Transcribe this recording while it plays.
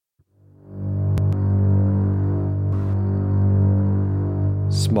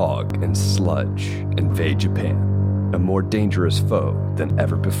smog and sludge invade Japan, a more dangerous foe than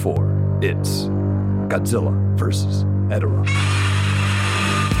ever before. It's Godzilla vs. Hedorah.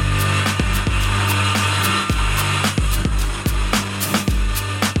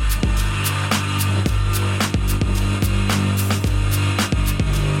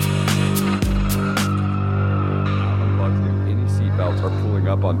 Any seatbelts are pulling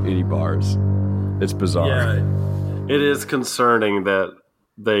up on any bars. It's bizarre. Yeah, it is concerning that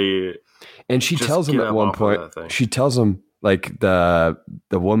they. And she tells him at one point. She tells him, like, the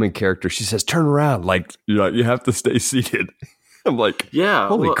woman character. She says, "Turn around, like you have to stay seated." I'm like, yeah,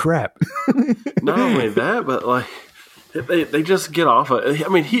 holy crap! Not only that, but like they just get off. I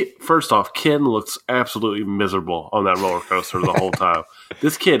mean, first off, Ken looks absolutely miserable on that roller coaster the whole time.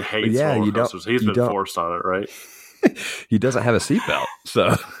 This kid hates roller coasters. He's been forced on it, right? He doesn't have a seatbelt,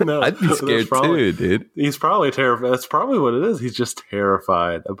 so no, I'd be scared too, dude. He's probably terrified. That's probably what it is. He's just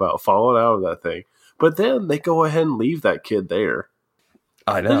terrified about falling out of that thing. But then they go ahead and leave that kid there.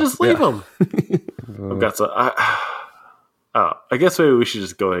 I know. They just leave him. I've got some. I guess maybe we should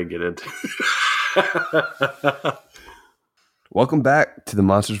just go ahead and get into it. Welcome back to the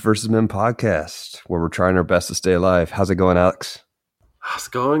Monsters vs. Men podcast, where we're trying our best to stay alive. How's it going, Alex? It's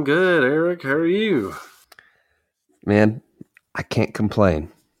going good, Eric. How are you? Man, I can't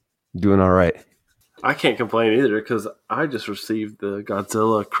complain. Doing all right. I can't complain either because I just received the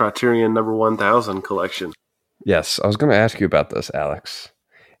Godzilla Criterion number 1000 collection. Yes, I was going to ask you about this, Alex.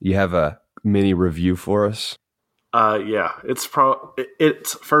 You have a mini review for us? Yeah. It's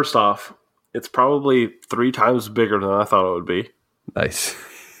first off, it's probably 3 times bigger than I thought it would be. Nice.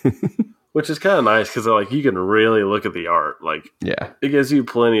 Which is kind of nice because like you can really look at the art. Like, yeah, it gives you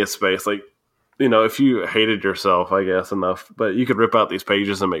plenty of space. Like, you know, if you hated yourself, I guess, enough, but you could rip out these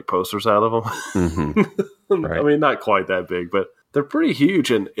pages and make posters out of them. Mm-hmm. Right. I mean, not quite that big, but they're pretty huge,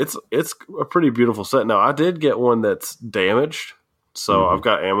 and it's a pretty beautiful set. Now, I did get one that's damaged, so I've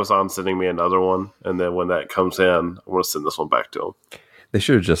got Amazon sending me another one, and then when that comes in, I'm going to send this one back to them. They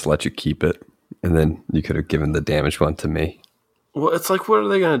should have just let you keep it, and then you could have given the damaged one to me. Well, it's like, what are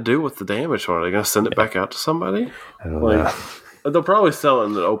they going to do with the damaged one? Are they going to send it back out to somebody? I don't know. They'll probably sell it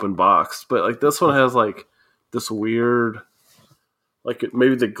in an open box, but like this one has like this weird, like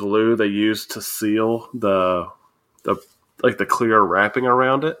maybe the glue they use to seal the clear wrapping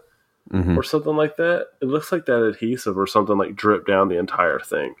around it or something like that. It looks like that adhesive or something like dripped down the entire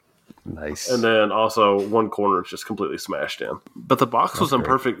thing. Nice. And then also one corner is just completely smashed in. But the box was in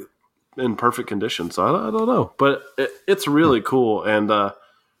perfect condition, so I don't know. But it's really cool, and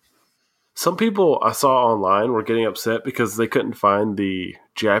some people I saw online were getting upset because they couldn't find the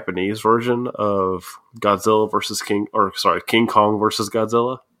Japanese version of Godzilla versus King Kong versus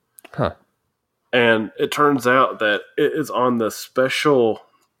Godzilla. Huh. And it turns out that it is on the special,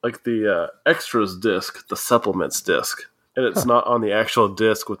 like the extras disc, the supplements disc, and it's not on the actual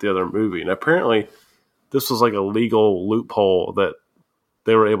disc with the other movie. And apparently, this was like a legal loophole that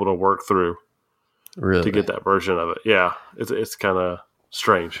they were able to work through to get that version of it. Yeah, it's kind of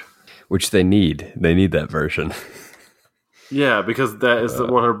strange. Which they need. They need that version. Yeah, because that is the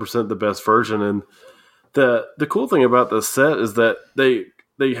 100% the best version. And the cool thing about this set is that they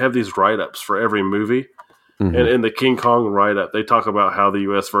have these write-ups for every movie. Mm-hmm. And in the King Kong write-up, they talk about how the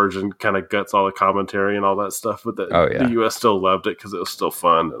U.S. version kind of guts all the commentary and all that stuff. But the U.S. still loved it because it was still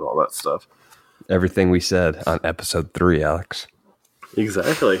fun and all that stuff. Everything we said on episode 3, Alex.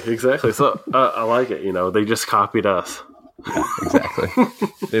 Exactly. So I like it. You know, they just copied us. Yeah, exactly.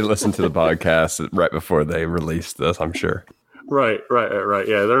 They listened to the podcast right before they released this, I'm sure. Right.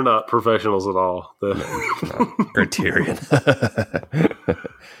 Yeah, they're not professionals at all. No. Criterion.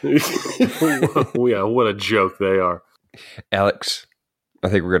 Yeah, what a joke they are. Alex, I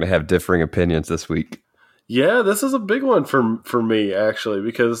think we're going to have differing opinions this week. Yeah, this is a big one for me, actually,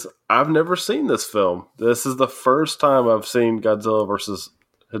 because I've never seen this film. This is the first time I've seen Godzilla vs.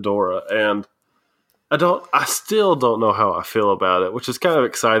 Hedorah, and I still don't know how I feel about it, which is kind of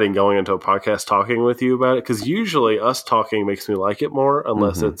exciting going into a podcast talking with you about it, because usually us talking makes me like it more,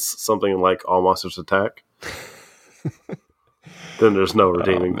 unless it's something like All Monsters Attack. Then there's no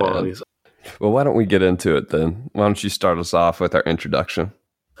redeeming qualities. Well, why don't we get into it then? Why don't you start us off with our introduction?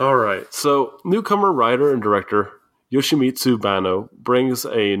 All right. So, newcomer writer and director Yoshimitsu Banno brings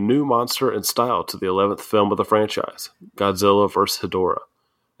a new monster and style to the 11th film of the franchise, Godzilla vs. Hedorah.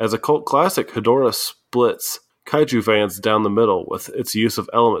 As a cult classic, Hedorah splits kaiju fans down the middle with its use of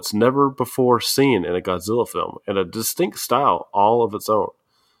elements never before seen in a Godzilla film and a distinct style all of its own.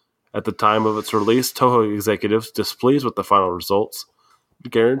 At the time of its release, Toho executives, displeased with the final results,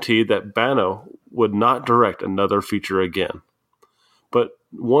 guaranteed that Banno would not direct another feature again. But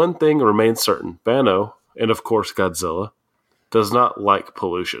one thing remains certain. Banno, and of course Godzilla, does not like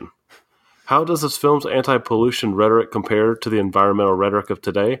pollution. How does this film's anti-pollution rhetoric compare to the environmental rhetoric of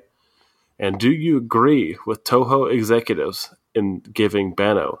today? And do you agree with Toho executives in giving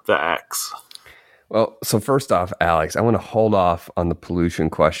Banno the axe? Well, so first off, Alex, I want to hold off on the pollution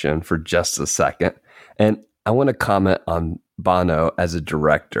question for just a second. And I want to comment on Banno as a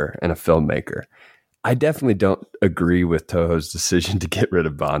director and a filmmaker. I definitely don't agree with Toho's decision to get rid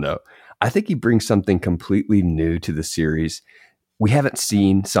of Banno. I think he brings something completely new to the series. We haven't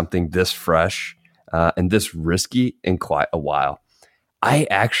seen something this fresh and this risky in quite a while. I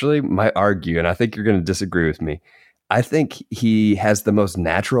actually might argue, and I think you're going to disagree with me, I think he has the most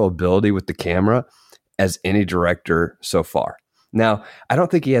natural ability with the camera as any director so far. Now, I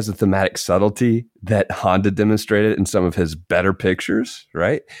don't think he has the thematic subtlety that Honda demonstrated in some of his better pictures,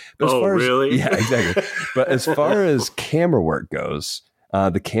 right? But as far really? Yeah, exactly. But as far as camera work goes,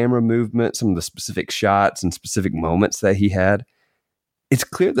 the camera movement, some of the specific shots and specific moments that he had, it's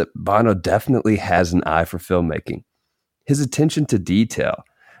clear that Banno definitely has an eye for filmmaking. His attention to detail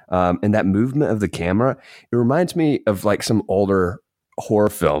and that movement of the camera, it reminds me of like some older horror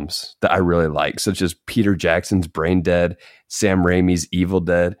films that I really like, such as Peter Jackson's Brain Dead, Sam Raimi's Evil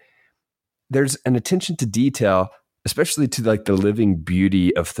Dead. There's an attention to detail, especially to like the living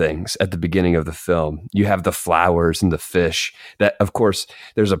beauty of things at the beginning of the film. You have the flowers and the fish that, of course,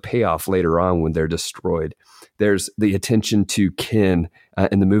 there's a payoff later on when they're destroyed. There's the attention to Ken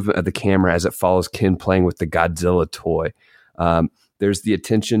and the movement of the camera as it follows Ken playing with the Godzilla toy. There's the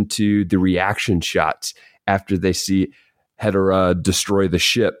attention to the reaction shots after they see Hedorah destroy the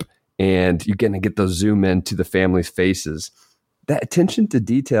ship, and you're going to get those zoom in to the family's faces. That attention to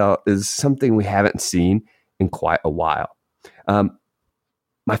detail is something we haven't seen in quite a while.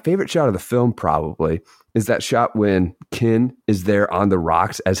 My favorite shot of the film probably is that shot when Ken is there on the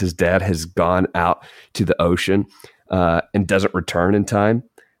rocks as his dad has gone out to the ocean and doesn't return in time.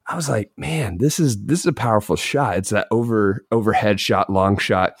 I was like, man, this is a powerful shot. It's that overhead shot, long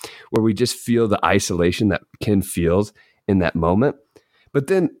shot, where we just feel the isolation that Ken feels in that moment. But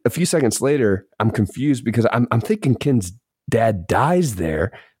then a few seconds later, I'm confused because I'm thinking Ken's dad dies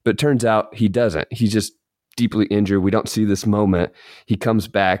there, but it turns out he doesn't. He's just deeply injured. We don't see this moment. He comes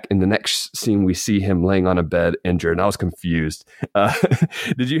back. In the next scene, we see him laying on a bed injured. And I was confused.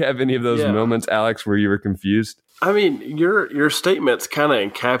 Did you have any of those moments, Alex, where you were confused? I mean, your statements kind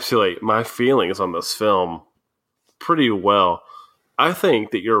of encapsulate my feelings on this film pretty well. I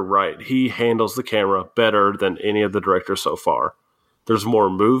think that you're right. He handles the camera better than any of the directors so far. There's more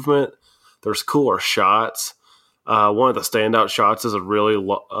movement. There's cooler shots. One of the standout shots is a really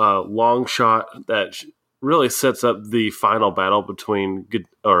long shot that really sets up the final battle between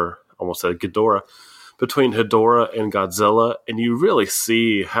Ghidorah, between Hedorah and Godzilla, and you really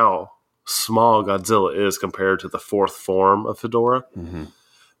see how small Godzilla is compared to the fourth form of Hedorah. Mm-hmm.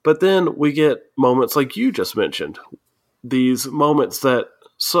 But then we get moments like you just mentioned. These moments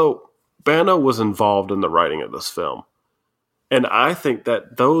so Banno was involved in the writing of this film. And I think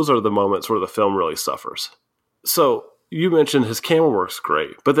that those are the moments where the film really suffers. So you mentioned his camera work's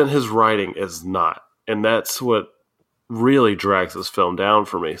great, but then his writing is not. And that's what really drags this film down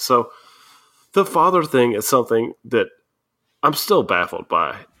for me. So the father thing is something that I'm still baffled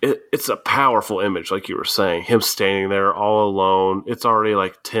by. It's a powerful image, like you were saying. Him standing there all alone. It's already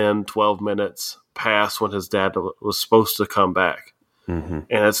like 10, 12 minutes past when his dad was supposed to come back. Mm-hmm.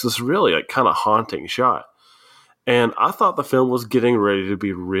 And it's this really like kind of haunting shot. And I thought the film was getting ready to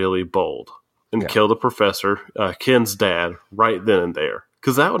be really bold and kill the professor, Ken's dad, right then and there.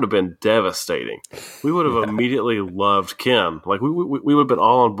 Because that would have been devastating. We would have immediately loved Ken. Like, we would have been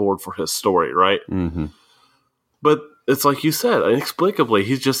all on board for his story, right? Mm-hmm. But it's like you said, inexplicably,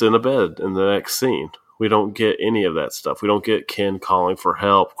 he's just in a bed in the next scene. We don't get any of that stuff. We don't get Ken calling for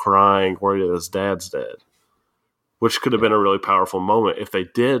help, crying, worried that his dad's dead. Which could have been a really powerful moment if they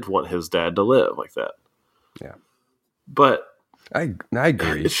did want his dad to live like that. Yeah. But I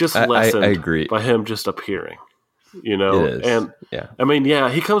agree. It's just lessened I agree. by him just appearing. You know? It is. And I mean,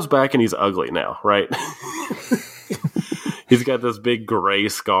 he comes back and he's ugly now, right? He's got this big gray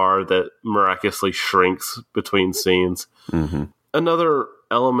scar that miraculously shrinks between scenes. Mm-hmm. Another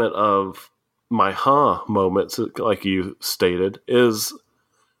element of my moments, like you stated, is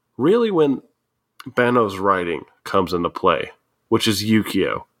really when Banno's writing comes into play, which is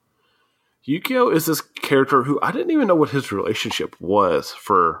Yukio. Yukio is this character who I didn't even know what his relationship was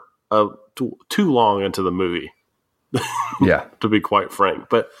for too long into the movie. To be quite frank.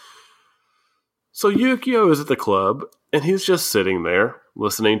 But so Yukio is at the club and he's just sitting there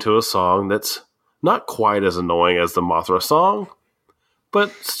listening to a song that's not quite as annoying as the Mothra song,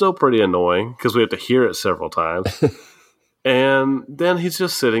 but still pretty annoying because we have to hear it several times. And then he's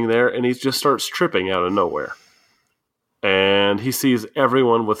just sitting there and he just starts tripping out of nowhere. And he sees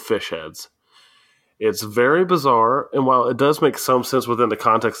everyone with fish heads. It's very bizarre, and while it does make some sense within the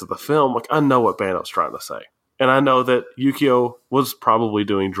context of the film, like I know what Bano's trying to say. And I know that Yukio was probably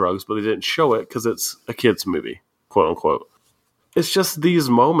doing drugs, but they didn't show it because it's a kid's movie, quote unquote. It's just these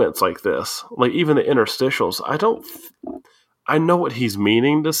moments like this, like even the interstitials, I know what he's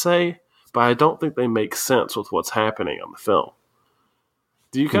meaning to say, but I don't think they make sense with what's happening on the film.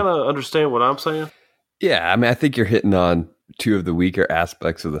 Do you kind of understand what I'm saying? Yeah, I mean, I think you're hitting on two of the weaker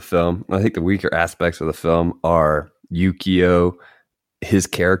aspects of the film. I think the weaker aspects of the film are Yukio, his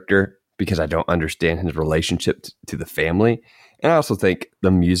character, because I don't understand his relationship to the family. And I also think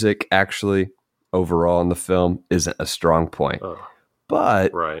the music actually overall in the film isn't a strong point.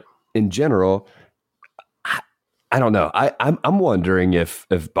 But right. In general, I don't know. I'm wondering if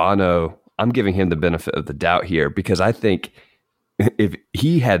Bono, I'm giving him the benefit of the doubt here, because I think if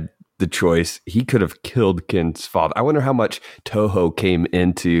he had the choice, he could have killed Ken's father. I wonder how much Toho came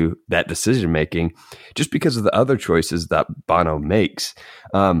into that decision making just because of the other choices that Bono makes.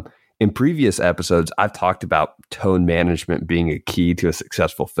 In previous episodes, I've talked about tone management being a key to a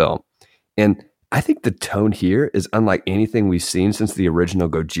successful film. And I think the tone here is unlike anything we've seen since the original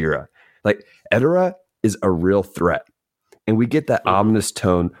Gojira. Like, Edora is a real threat. And we get that ominous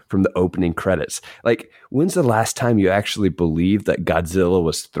tone from the opening credits. Like, when's the last time you actually believed that Godzilla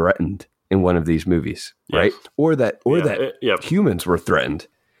was threatened in one of these movies, right? Or that humans were threatened.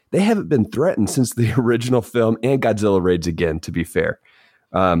 They haven't been threatened since the original film and Godzilla Raids Again, to be fair.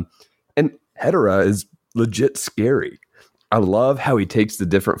 And Hedorah is legit scary. I love how he takes the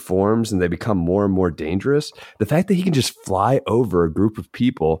different forms and they become more and more dangerous. The fact that he can just fly over a group of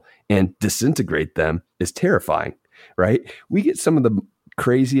people and disintegrate them is terrifying. Right? We get some of the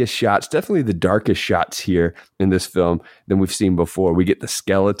craziest shots, definitely the darkest shots here in this film than we've seen before. We get the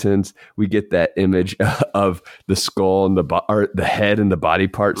skeletons. We get that image of the skull and the head and the body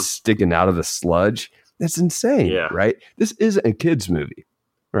parts sticking out of the sludge. That's insane, right? This isn't a kid's movie,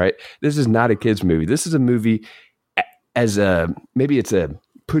 right? This is not a kid's movie. This is a movie maybe it's a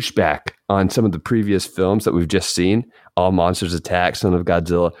pushback on some of the previous films that we've just seen. All Monsters Attack, Son of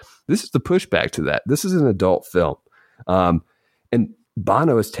Godzilla. This is the pushback to that. This is an adult film. And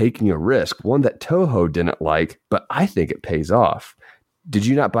Bono is taking a risk, one that Toho didn't like, but I think it pays off. Did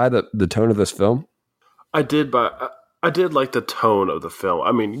you not buy the tone of this film? I did like the tone of the film.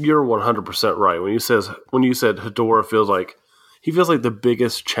 I mean, you're 100% right. When you said Hedorah feels like the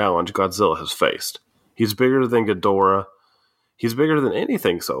biggest challenge Godzilla has faced. He's bigger than Ghidorah. He's bigger than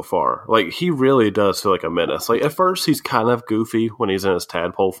anything so far. Like, he really does feel like a menace. Like, at first, he's kind of goofy when he's in his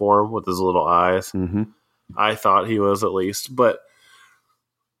tadpole form with his little eyes. Mm-hmm. I thought he was, at least. But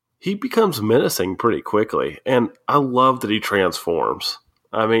he becomes menacing pretty quickly. And I love that he transforms.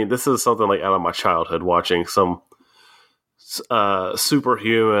 I mean, this is something like out of my childhood, watching some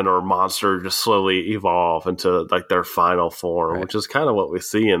superhuman or monster just slowly evolve into like their final form, which is kind of what we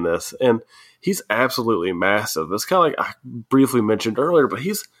see in this. And he's absolutely massive. It's kind of like I briefly mentioned earlier, but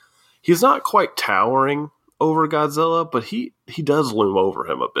he's not quite towering over Godzilla, but he does loom over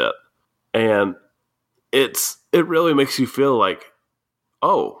him a bit. And it really makes you feel like,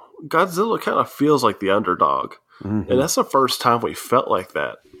 oh, Godzilla kind of feels like the underdog. Mm-hmm. And that's the first time we felt like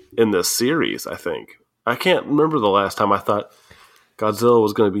that in this series, I think. I can't remember the last time I thought Godzilla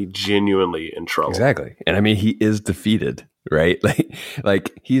was going to be genuinely in trouble. Exactly. And I mean, he is defeated, right?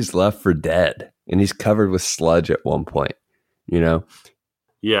 Like he's left for dead and he's covered with sludge at one point, you know?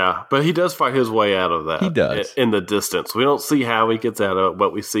 Yeah, but he does fight his way out of that. He does. In the distance. We don't see how he gets out of it,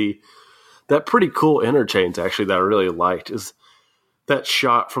 but we see that pretty cool interchange, actually, that I really liked, is that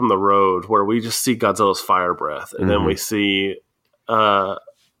shot from the road where we just see Godzilla's fire breath, and then we see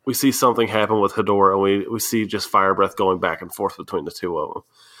something happen with Hedorah, and we see just fire breath going back and forth between the two of them.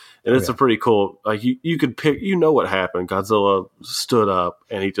 And it's a pretty cool, like, you could pick, what happened. Godzilla stood up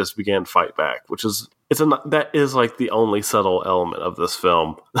and he just began to fight back, which is, that is like the only subtle element of this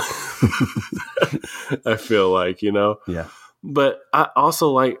film. I feel like, Yeah. But I also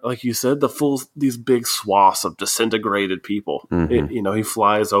like you said, these big swaths of disintegrated people. Mm-hmm. He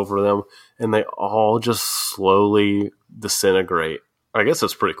flies over them and they all just slowly disintegrate. I guess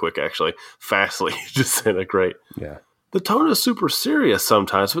it's pretty quick, actually. Fastly disintegrate. Yeah. The tone is super serious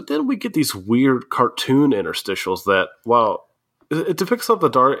sometimes, but then we get these weird cartoon interstitials that, while it depicts up the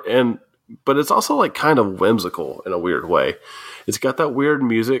dark, but it's also like kind of whimsical in a weird way. It's got that weird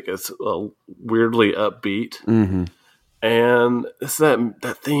music. It's weirdly upbeat. Mm-hmm. And it's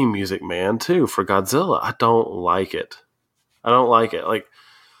that theme music, man, too, for Godzilla. I don't like it. I don't like it. Like,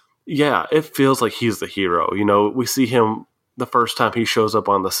 yeah, it feels like he's the hero. You know, we see him the first time he shows up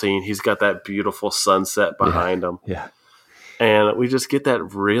on the scene. He's got that beautiful sunset behind him. Yeah. And we just get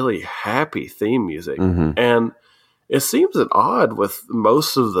that really happy theme music. Mm-hmm. And it seems at odd with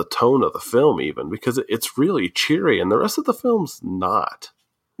most of the tone of the film, even because it's really cheery, and the rest of the film's not.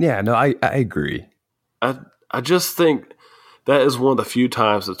 Yeah, no, I agree. I just think that is one of the few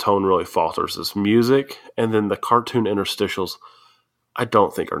times the tone really falters is music, and then the cartoon interstitials I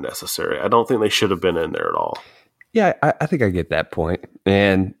don't think are necessary. I don't think they should have been in there at all. Yeah, I think I get that point.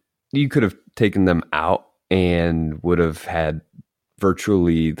 And you could have taken them out and would have had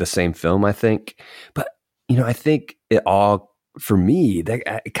virtually the same film, I think. But, you know, I think it all, for me,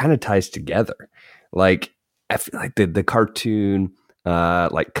 it kind of ties together. Like, I feel like the cartoon,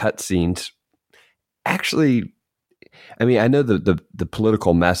 like cutscenes, actually, I mean, I know the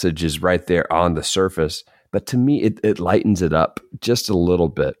political message is right there on the surface, but to me, it lightens it up just a little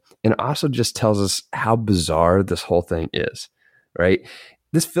bit. And it also just tells us how bizarre this whole thing is, right?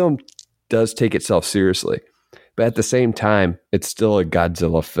 This film does take itself seriously, but at the same time, it's still a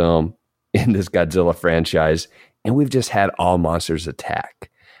Godzilla film in this Godzilla franchise, and we've just had all monsters attack.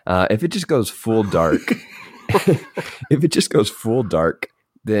 If it just goes full dark,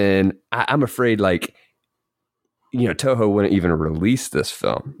 then I'm afraid, like, you know, Toho wouldn't even release this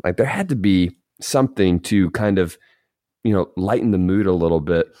film. Like, there had to be something to kind of, you know, lighten the mood a little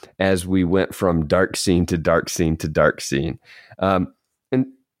bit as we went from dark scene to dark scene to dark scene. And,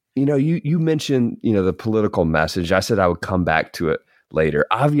 you know, you mentioned, you know, the political message. I said I would come back to it later.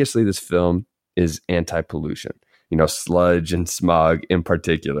 Obviously, this film is anti-pollution, you know, sludge and smog in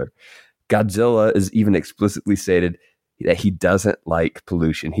particular. Godzilla is even explicitly stated that he doesn't like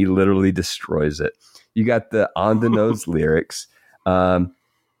pollution. He literally destroys it. You got the on-the-nose lyrics.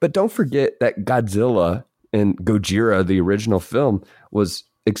 But don't forget that Godzilla and Gojira, the original film, was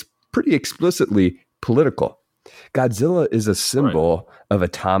pretty explicitly political. Godzilla is a symbol of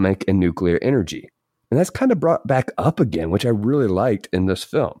atomic and nuclear energy. And that's kind of brought back up again, which I really liked in this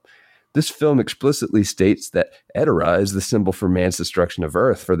film. This film explicitly states that Edera is the symbol for man's destruction of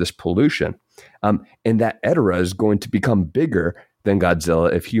Earth, for this pollution. And that Edera is going to become bigger than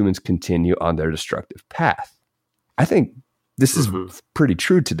Godzilla if humans continue on their destructive path. I think this is pretty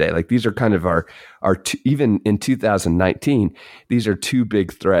true today. Like, these are kind of our even in 2019, these are two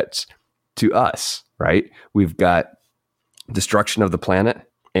big threats to us, right? We've got destruction of the planet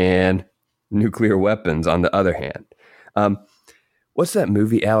and nuclear weapons on the other hand. What's that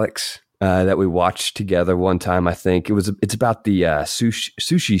movie, Alex, that we watched together one time? I think it's about the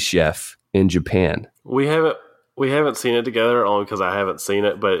sushi chef in Japan. We haven't seen it together only because I haven't seen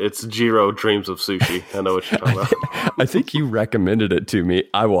it, but it's Jiro Dreams of Sushi. I know what you're talking about. I think you recommended it to me.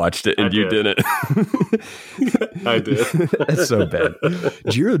 I watched it and you didn't. I did. That's so bad.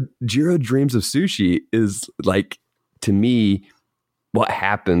 Jiro Dreams of Sushi is, like, to me, what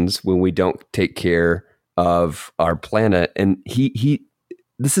happens when we don't take care of our planet. And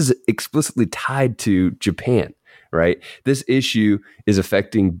this is explicitly tied to Japan. Right? This issue is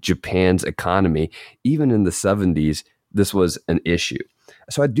affecting Japan's economy. Even in the 70s, this was an issue.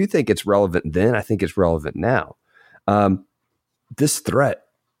 So I do think it's relevant then. I think it's relevant now. This threat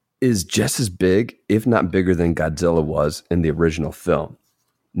is just as big, if not bigger, than Godzilla was in the original film.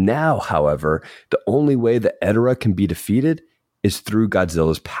 Now, however, the only way that Edera can be defeated is through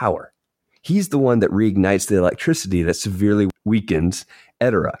Godzilla's power. He's the one that reignites the electricity that severely weakens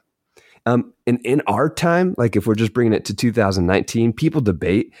Edera. And in our time, like if we're just bringing it to 2019, people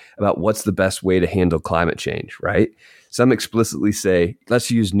debate about what's the best way to handle climate change, right? Some explicitly say,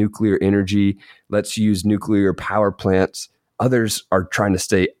 let's use nuclear energy, let's use nuclear power plants. Others are trying to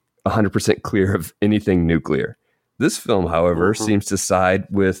stay 100% clear of anything nuclear. This film, however, seems to side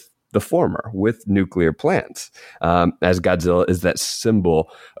with the former, with nuclear plants, as Godzilla is that symbol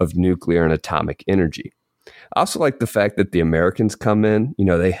of nuclear and atomic energy. I also like the fact that the Americans come in, you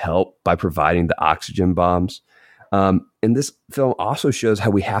know, they help by providing the oxygen bombs. And this film also shows how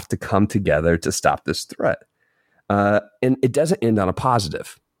we have to come together to stop this threat. And it doesn't end on a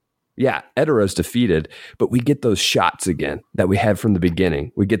positive. Yeah, Edera is defeated, but we get those shots again that we had from the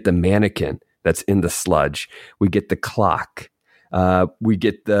beginning. We get the mannequin that's in the sludge. We get the clock. We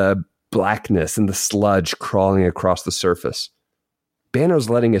get the blackness and the sludge crawling across the surface. Banno's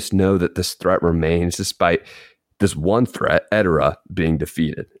letting us know that this threat remains despite this one threat, Edera, being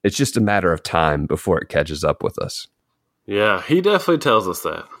defeated. It's just a matter of time before it catches up with us. Yeah, he definitely tells us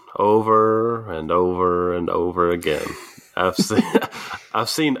that over and over and over again. I've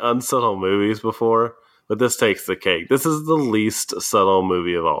seen unsubtle movies before, but this takes the cake. This is the least subtle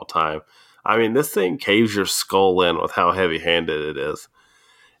movie of all time. I mean, this thing caves your skull in with how heavy-handed it is.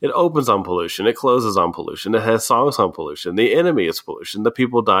 It opens on pollution. It closes on pollution. It has songs on pollution. The enemy is pollution. The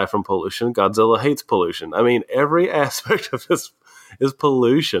people die from pollution. Godzilla hates pollution. I mean, every aspect of this is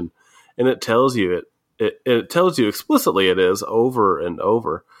pollution, and it tells you it tells you explicitly it is over and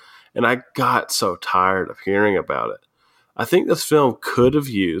over. And I got so tired of hearing about it. I think this film could have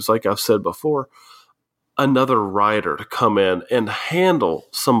used, like I've said before, another writer to come in and handle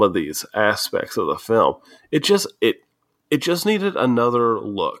some of these aspects of the film. It just needed another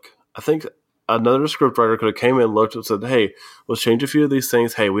look. I think another scriptwriter could have came in, looked and said, hey, let's change a few of these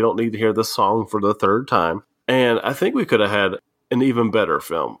things. Hey, we don't need to hear this song for the third time. And I think we could have had an even better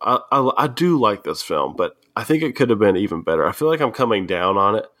film. I do like this film, but I think it could have been even better. I feel like I'm coming down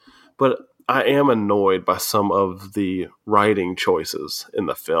on it, but I am annoyed by some of the writing choices in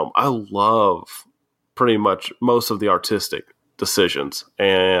the film. I love pretty much most of the artistic decisions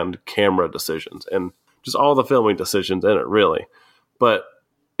and camera decisions and just all the filming decisions in it, really. But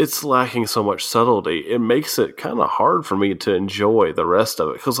it's lacking so much subtlety. It makes it kind of hard for me to enjoy the rest of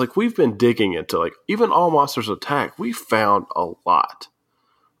it. Because, like, we've been digging into, like, even All Monsters Attack, we found a lot,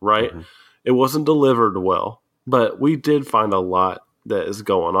 right? Mm-hmm. It wasn't delivered well, but we did find a lot that is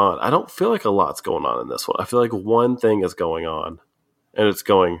going on. I don't feel like a lot's going on in this one. I feel like one thing is going on, and it's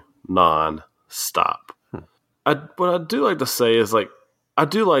going non-stop. What I do like to say is, like, I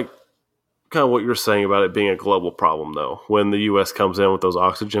do like kind of what you're saying about it being a global problem, though, when the U.S. comes in with those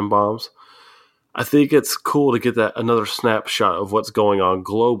oxygen bombs. I think it's cool to get that another snapshot of what's going on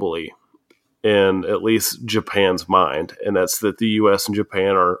globally in at least Japan's mind, and that's that the U.S. and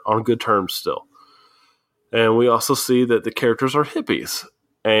Japan are on good terms still. And we also see that the characters are hippies,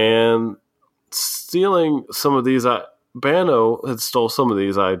 and stealing some of these, Bano had stole some of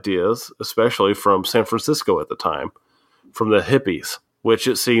these ideas, especially from San Francisco at the time, from the hippies, which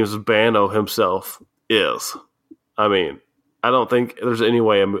it seems Bano himself is. I mean, I don't think there's any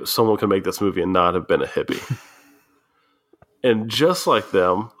way someone can make this movie and not have been a hippie. And just like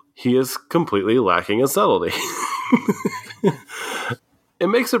them, he is completely lacking in subtlety. It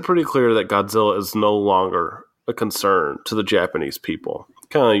makes it pretty clear that Godzilla is no longer a concern to the Japanese people.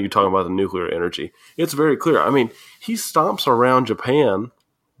 Kind of you talking about the nuclear energy. It's very clear. I mean, he stomps around Japan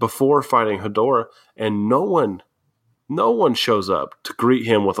before fighting Hedorah, and no one shows up to greet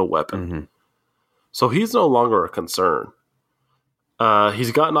him with a weapon. Mm-hmm. So he's no longer a concern.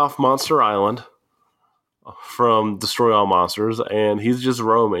 He's gotten off Monster Island from Destroy All Monsters, and he's just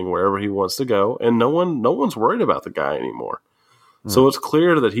roaming wherever he wants to go, and no one's worried about the guy anymore. Mm. So it's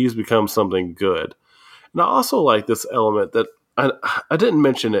clear that he's become something good. And I also like this element that I didn't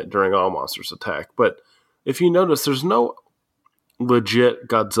mention it during All Monsters Attack, but if you notice, there's no legit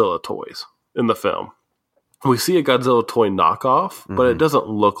Godzilla toys in the film. We see a Godzilla toy knockoff, but it doesn't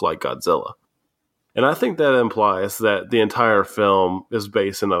look like Godzilla. And I think that implies that the entire film is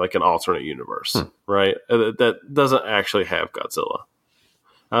based in like an alternate universe, right? That doesn't actually have Godzilla.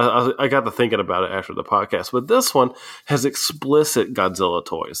 I got to thinking about it after the podcast, but this one has explicit Godzilla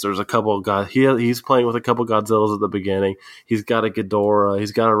toys. There's a couple of he's playing with a couple Godzillas at the beginning. He's got a Ghidorah.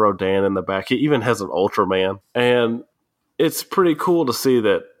 He's got a Rodan in the back. He even has an Ultraman. And it's pretty cool to see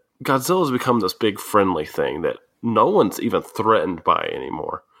that Godzilla has become this big friendly thing that no one's even threatened by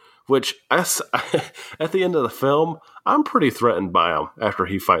anymore. Which, at the end of the film, I'm pretty threatened by him after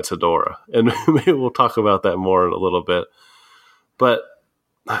he fights Hedorah. And maybe we'll talk about that more in a little bit. But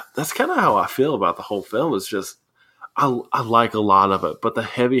that's kind of how I feel about the whole film. It's just, I like a lot of it, but the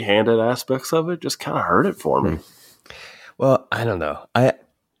heavy-handed aspects of it just kind of hurt it for me. Well, I don't know.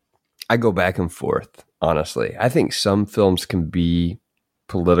 I go back and forth, honestly. I think some films can be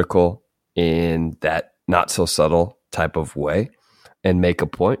political in that not so subtle type of way and make a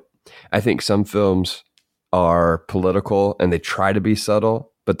point. I think some films are political and they try to be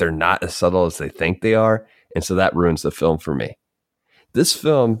subtle, but they're not as subtle as they think they are. And so that ruins the film for me. This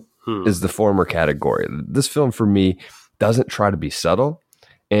film is the former category. This film for me doesn't try to be subtle.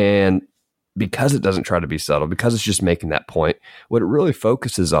 And because it doesn't try to be subtle, because it's just making that point, what it really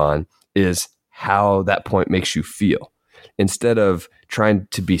focuses on is how that point makes you feel instead of trying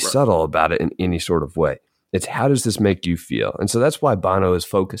to be subtle about it in any sort of way. It's how does this make you feel? And so that's why Bano is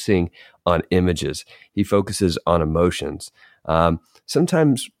focusing on images. He focuses on emotions,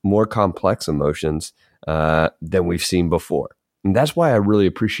 sometimes more complex emotions than we've seen before. And that's why I really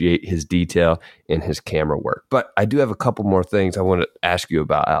appreciate his detail and his camera work. But I do have a couple more things I want to ask you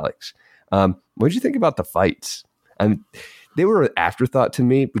about, Alex. What did you think about the fights? I mean, they were an afterthought to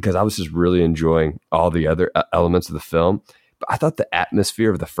me because I was just really enjoying all the other elements of the film. I thought the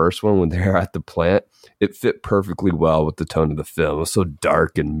atmosphere of the first one when they're at the plant, it fit perfectly well with the tone of the film. It was so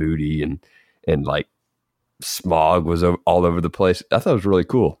dark and moody and like smog was all over the place. I thought it was really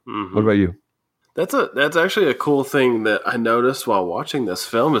cool. Mm-hmm. What about you? That's actually a cool thing that I noticed while watching this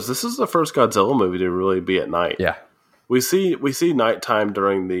film is this is the first Godzilla movie to really be at night. Yeah. We see nighttime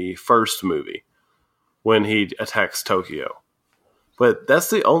during the first movie when he attacks Tokyo. But that's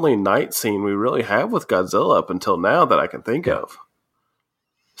the only night scene we really have with Godzilla up until now that I can think of.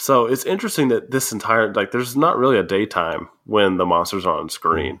 So it's interesting that this entire, like, there's not really a daytime when the monsters are on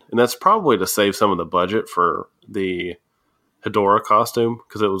screen. And that's probably to save some of the budget for the Hedorah costume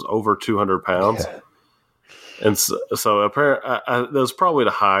because it was over 200 pounds. Yeah. And so apparently, that was probably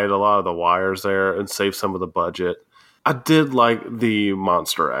to hide a lot of the wires there and save some of the budget. I did like the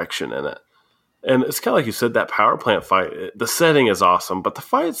monster action in it. And it's kind of like you said, that power plant fight, the setting is awesome, but the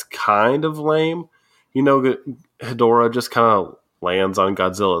fight's kind of lame. You know, Hedorah just kind of lands on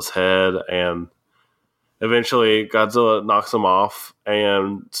Godzilla's head, and eventually Godzilla knocks him off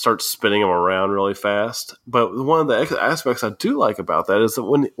and starts spinning him around really fast. But one of the aspects I do like about that is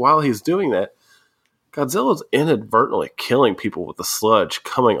that while he's doing that, Godzilla's inadvertently killing people with the sludge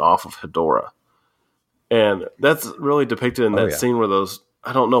coming off of Hedorah. And that's really depicted in that scene where those,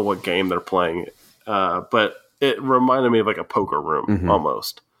 I don't know what game they're playing, but it reminded me of like a poker room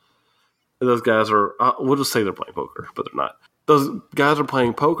almost. And those guys are, we'll just say they're playing poker, but they're not. Those guys are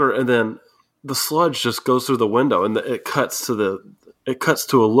playing poker, and then the sludge just goes through the window, and it cuts to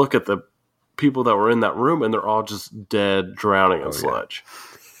a look at the people that were in that room, and they're all just dead, drowning in sludge.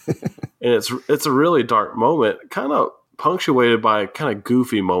 And it's a really dark moment, kind of punctuated by a kind of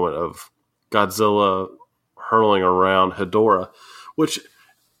goofy moment of Godzilla hurling around Hedorah, which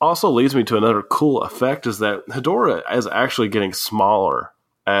also leads me to another cool effect is that Hedorah is actually getting smaller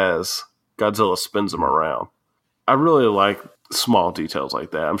as Godzilla spins him around. I really like small details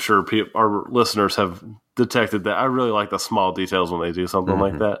like that. I'm sure our listeners have detected that. I really like the small details when they do something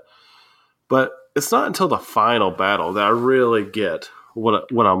like that. But it's not until the final battle that I really get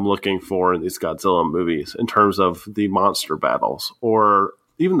what I'm looking for in these Godzilla movies in terms of the monster battles or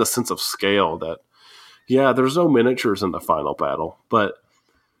even the sense of scale that, yeah, there's no miniatures in the final battle, but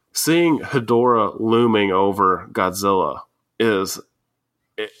seeing Hedorah looming over Godzilla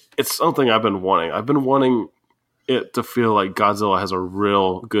it's something I've been wanting. I've been wanting it to feel like Godzilla has a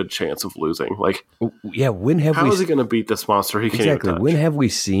real good chance of losing. Like, yeah, how is he going to beat this monster he can't even touch? When have we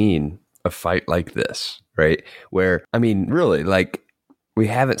seen a fight like this, right? Where, I mean, really, like, we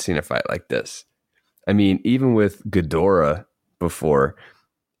haven't seen a fight like this. I mean, even with Ghidorah before,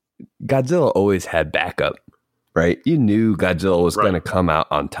 Godzilla always had backup, right? You knew Godzilla was going to come out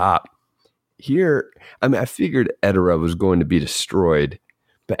on top. Here, I mean, I figured Hedorah was going to be destroyed,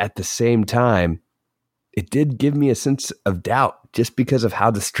 but at the same time, it did give me a sense of doubt just because of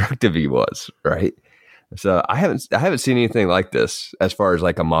how destructive he was, right? So I haven't seen anything like this as far as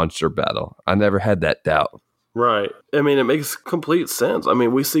like a monster battle. I never had that doubt. Right. I mean, it makes complete sense. I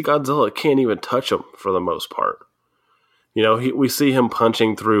mean, we see Godzilla can't even touch him for the most part. You know, we see him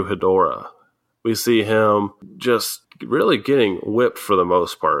punching through Hedorah. We see him just really getting whipped for the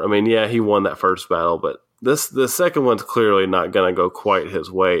most part. I mean, yeah, he won that first battle, but the second one's clearly not going to go quite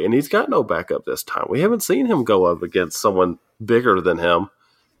his way, and he's got no backup this time. We haven't seen him go up against someone bigger than him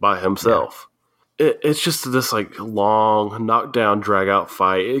by himself. Yeah. It's just this like long knockdown, drag out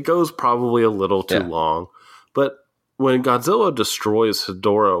fight. It goes probably a little too long, but when Godzilla destroys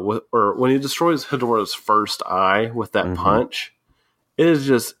Hedorah, or when he destroys Hedorah's first eye with that punch,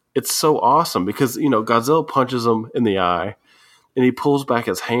 it's so awesome because, you know, Godzilla punches him in the eye and he pulls back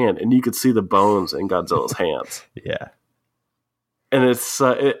his hand and you could see the bones in Godzilla's hands. Yeah. And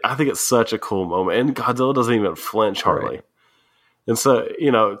I think it's such a cool moment. And Godzilla doesn't even flinch hardly. Right. And so,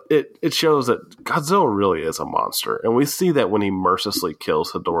 you know, it shows that Godzilla really is a monster. And we see that when he mercilessly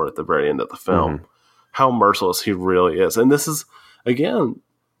kills Hedorah at the very end of the film, how merciless he really is. And this is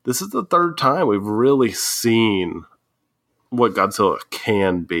the third time we've really seen what Godzilla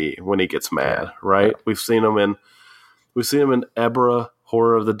can be when he gets mad, right? Yeah. We've seen him in Ebirah,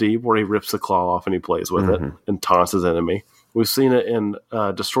 Horror of the Deep, where he rips the claw off and he plays with it and taunts his enemy. We've seen it in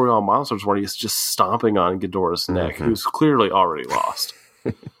Destroy All Monsters, where he's just stomping on Ghidorah's neck, who's clearly already lost.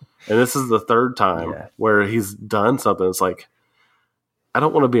 And this is the third time where he's done something. It's like, I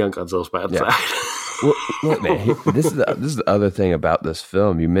don't want to be on Godzilla's bad side. Well, look, man, this is the other thing about this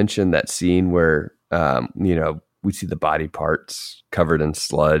film. You mentioned that scene where, you know, we see the body parts covered in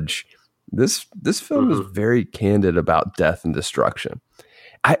sludge. This film is very candid about death and destruction.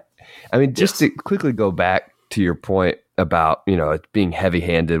 I mean, just to quickly go back to your point about, you know, it being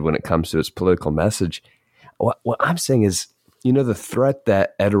heavy-handed when it comes to its political message, what I'm saying is the threat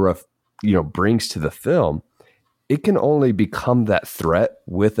that Edera, brings to the film, it can only become that threat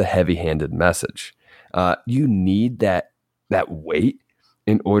with a heavy-handed message. You need that weight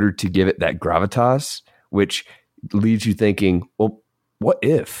in order to give it that gravitas, which leaves you thinking, well, what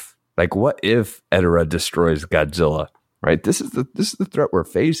if? Like, what if Edera destroys Godzilla? Right? This is the threat we're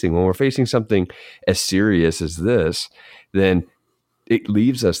facing. When we're facing something as serious as this, then it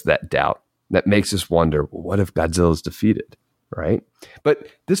leaves us that doubt that makes us wonder, well, what if Godzilla is defeated? Right? But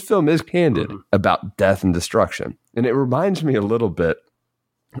this film is candid about death and destruction. And it reminds me a little bit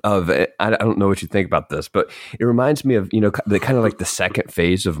of, I don't know what you think about this, but it reminds me of, the kind of like the second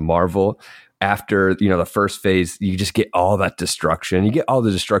phase of Marvel. After, the first phase, you just get all that destruction. You get all the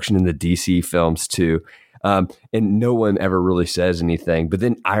destruction in the DC films too. And no one ever really says anything. But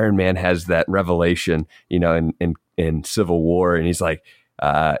then Iron Man has that revelation, in Civil War, and he's like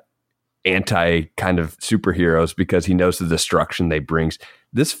anti kind of superheroes because he knows the destruction they brings.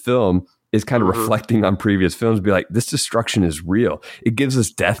 This film is kind of reflecting on previous films, be like, this destruction is real. It gives us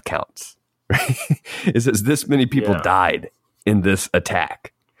death counts. Right? It says this many people died in this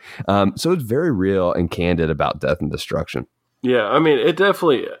attack. So it's very real and candid about death and destruction. Yeah, I mean, it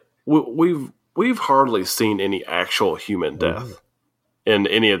definitely we've hardly seen any actual human death in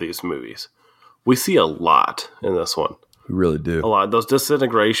any of these movies. We see a lot in this one. We really do. A lot. Those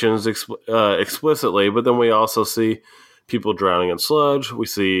disintegrations explicitly, but then we also see people drowning in sludge. We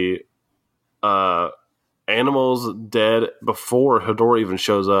see animals dead before Hedorah even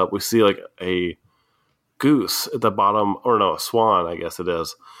shows up. We see like a goose at the bottom, or no, a swan, I guess it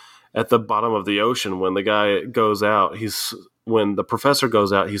is, at the bottom of the ocean. When the guy goes out, when the professor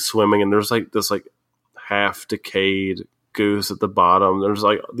goes out, he's swimming, and there's like this like half decayed goose at the bottom. There's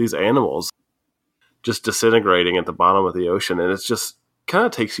like these animals just disintegrating at the bottom of the ocean, and it's just kind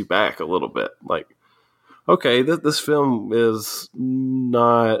of takes you back a little bit. Like, okay, this film is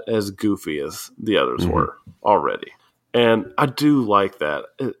not as goofy as the others were already, and I do like that.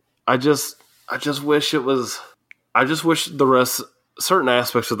 I just wish it was. I just wish certain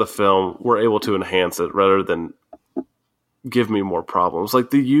aspects of the film were able to enhance it rather than give me more problems.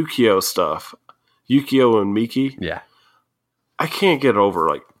 Like the Yukio stuff, Yukio and Miki. Yeah, I can't get over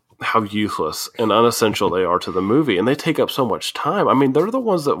like how useless and unessential they are to the movie, and they take up so much time. I mean, they're the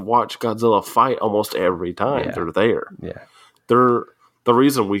ones that watch Godzilla fight almost every time. They're there. Yeah, they're the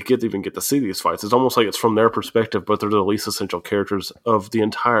reason we even get to see these fights. It's almost like it's from their perspective, but they're the least essential characters of the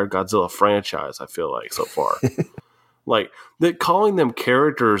entire Godzilla franchise, I feel like, so far. Like, calling them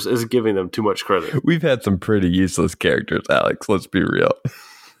characters is giving them too much credit. We've had some pretty useless characters, Alex. Let's be real.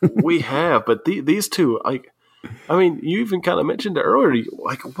 We have, but these two, like, I mean, you even kind of mentioned it earlier.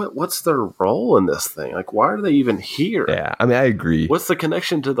 Like, what's their role in this thing? Like, why are they even here? Yeah, I mean, I agree. What's the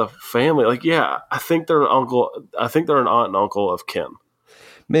connection to the family? Like, yeah, I think they're an uncle. I think they're an aunt and uncle of Ken.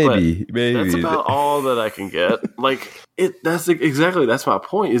 Maybe that's about all that I can get. Like, that's my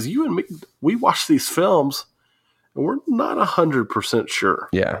point. Is you and me, we watch these films, and we're not 100% sure.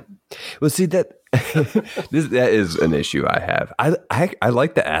 Yeah. Well, see that that is an issue I have. I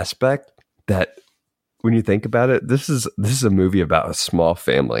like the aspect that when you think about it, this is a movie about a small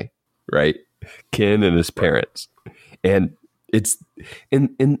family, right? Ken and his parents, and it's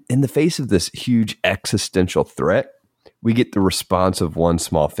in the face of this huge existential threat, we get the response of one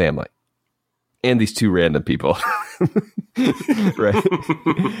small family and these two random people. Right.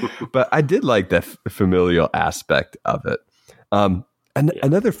 But I did like that familial aspect of it.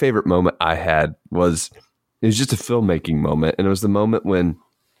 Another favorite moment I had was just a filmmaking moment. And it was the moment when,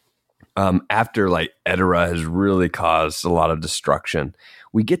 after like Edera has really caused a lot of destruction,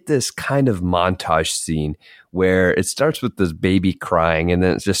 we get this kind of montage scene where it starts with this baby crying and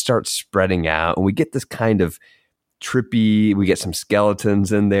then it just starts spreading out. And we get this kind of trippy, we get some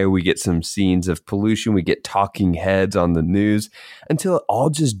skeletons in there, we get some scenes of pollution, we get talking heads on the news until it all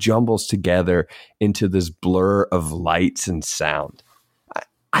just jumbles together into this blur of lights and sound.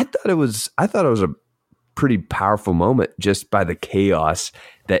 I thought it was a pretty powerful moment just by the chaos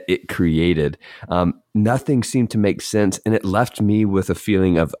that it created. Nothing seemed to make sense, and it left me with a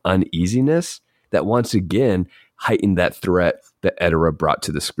feeling of uneasiness that once again heightened that threat that Edera brought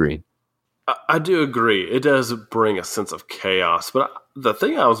to the screen. I do agree. It does bring a sense of chaos. But the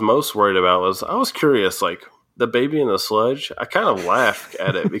thing I was most worried about was I was curious, like the baby in the sludge. I kind of laughed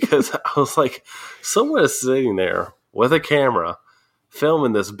at it because I was like, someone is sitting there with a camera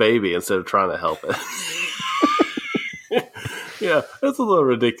filming this baby instead of trying to help it. Yeah, it's a little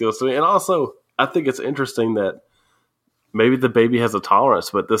ridiculous to me. And also, I think it's interesting that maybe the baby has a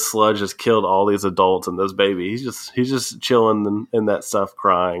tolerance, but this sludge has killed all these adults, and this baby, he's just chilling in that stuff,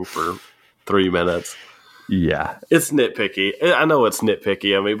 crying for 3 minutes. Yeah. It's nitpicky. I know it's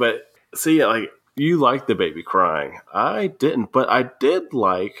nitpicky. I mean, but see, like, you like the baby crying. I didn't, but I did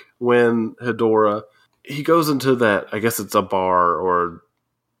like when Hedora, he goes into that, I guess it's a bar or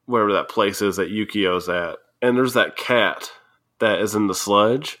wherever that place is that Yukio's at, and there's that cat that is in the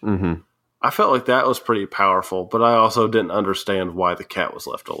sludge. Mm-hmm. I felt like that was pretty powerful, but I also didn't understand why the cat was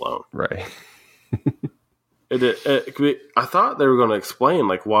left alone. Right. I thought they were going to explain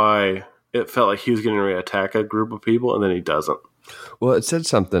like why it felt like he was going to attack a group of people, and then he doesn't. Well, it said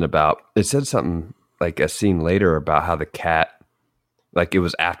something like a scene later about how the cat, like it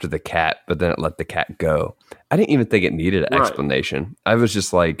was after the cat, but then it let the cat go. I didn't even think it needed an explanation. I was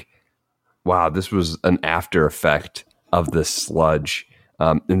just like, wow, this was an after effect of this sludge.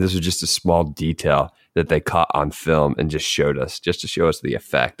 And this was just a small detail that they caught on film and just showed us, just to show us the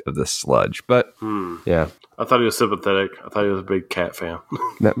effect of the sludge. But yeah. I thought he was sympathetic. I thought he was a big cat fan.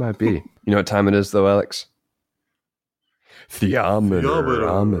 That might be. You know what time it is, though, Alex? Theometer.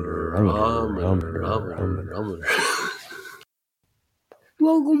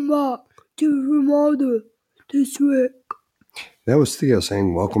 Welcome back to Theometer this week. That was Theo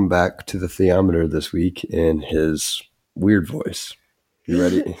saying, welcome back to the Theometer this week in his weird voice. You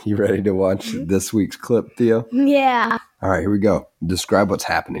ready? You ready to watch this week's clip, Theo? Yeah. All right, here we go. Describe what's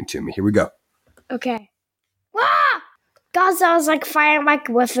happening to me. Here we go. Okay. Ah! Godzilla's like firing like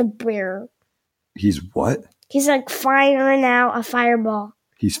with a bear. He's what? He's like firing out a fireball.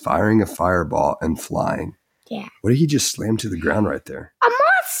 He's firing a fireball and flying. Yeah. What did he just slam to the ground right there? A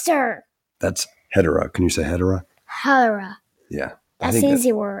monster! That's Hedorah. Can you say Hedorah? Hedorah. Yeah. That's an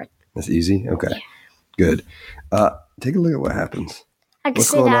easy word. That's easy? Okay. Yeah. Good. Take a look at what happens. I can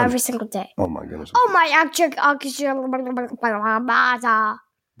say that every single day. Oh my goodness. Oh my electric.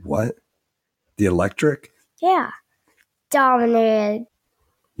 What? The electric? Yeah. Dominated.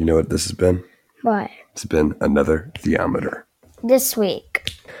 You know what this has been? What? It's been another Theometer. This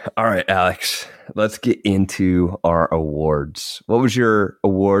week. All right, Alex. Let's get into our awards. What was your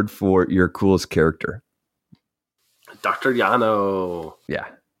award for your coolest character? Dr. Yano. Yeah.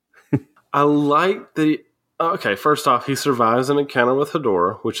 I like that okay, first off, he survives an encounter with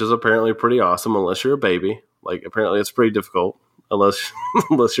Hedorah, which is apparently pretty awesome unless you're a baby. Like, apparently it's pretty difficult unless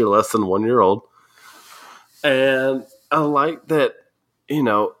you're less than 1 year old. And I like that, you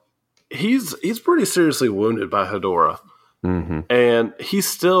know, he's pretty seriously wounded by Hedorah. Mm-hmm. And he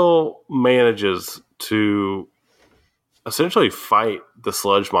still manages to essentially fight the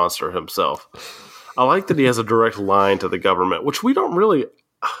sludge monster himself. I like that he has a direct line to the government, which we don't really...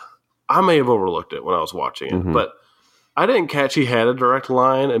 I may have overlooked it when I was watching it, but I didn't catch he had a direct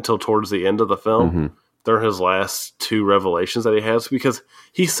line until towards the end of the film. They're his last two revelations that he has, because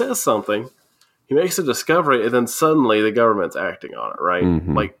he says something, he makes a discovery, and then suddenly the government's acting on it, right?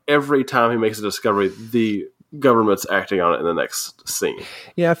 Like every time he makes a discovery, the government's acting on it in the next scene.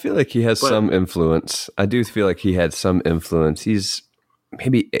 Yeah, I feel like he has some influence. I do feel like he had some influence. He's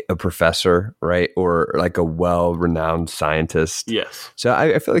maybe a professor, right? Or like a well-renowned scientist. Yes. So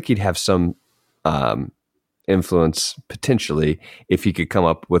I feel like he'd have some influence potentially if he could come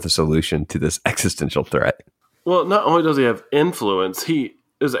up with a solution to this existential threat. Well, not only does he have influence, he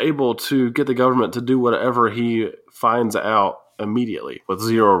is able to get the government to do whatever he finds out immediately with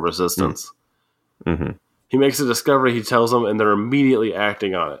zero resistance. He makes a discovery, he tells them, and they're immediately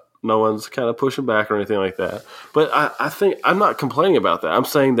acting on it. No one's kind of pushing back or anything like that. But I think I'm not complaining about that. I'm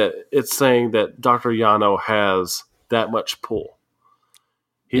saying that it's saying that Dr. Yano has that much pull.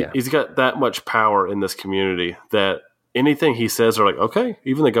 He's got that much power in this community that anything he says are like, okay,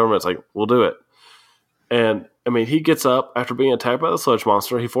 even the government's like, we'll do it. And I mean, he gets up after being attacked by the sludge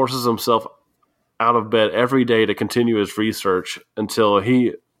monster. He forces himself out of bed every day to continue his research until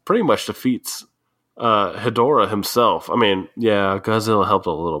he pretty much defeats Hedorah himself. I mean, yeah, Godzilla helped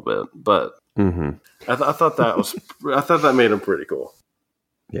a little bit, but I thought that made him pretty cool.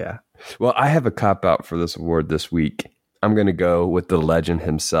 Yeah. Well, I have a cop out for this award this week. I'm going to go with the legend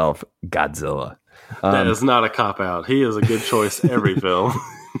himself, Godzilla. That is not a cop out. He is a good choice every film.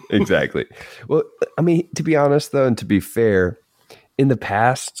 Exactly. Well, I mean, to be honest though, and to be fair, in the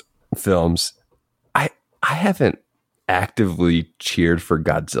past films, I haven't actively cheered for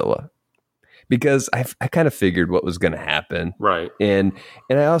Godzilla, because I kind of figured what was going to happen. Right. And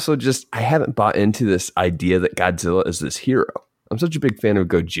I also I haven't bought into this idea that Godzilla is this hero. I'm such a big fan of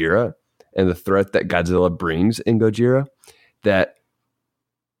Gojira and the threat that Godzilla brings in Gojira that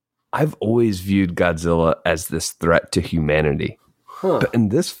I've always viewed Godzilla as this threat to humanity. But in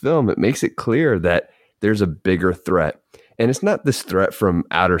this film, it makes it clear that there's a bigger threat. And it's not this threat from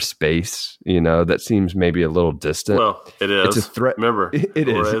outer space, that seems maybe a little distant. Well, it is. It's a threat. Remember, it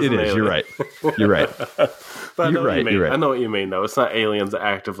is. You're right. But You're right. I know what you mean, though. It's not aliens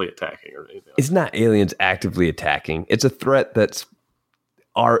actively attacking or anything. It's not aliens actively attacking. It's a threat that's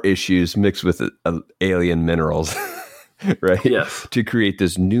our issues mixed with alien minerals, right? Yes. To create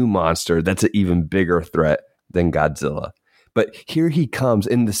this new monster that's an even bigger threat than Godzilla. But here he comes,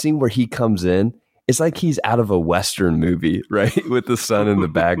 in the scene where he comes in, it's like he's out of a Western movie, right? With the sun in the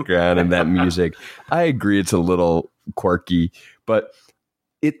background and that music. I agree it's a little quirky, but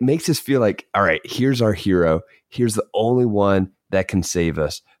it makes us feel like, all right, here's our hero. Here's the only one that can save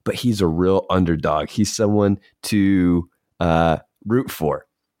us. But he's a real underdog. He's someone to root for.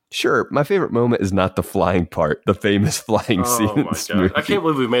 Sure, my favorite moment is not the flying part, the famous flying scene in this movie. I can't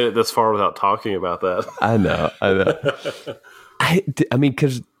believe we made it this far without talking about that. I know. I mean,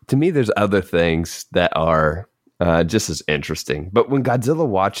 because to me, there's other things that are just as interesting. But when Godzilla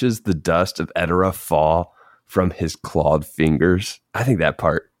watches the dust of Edora fall from his clawed fingers, I think that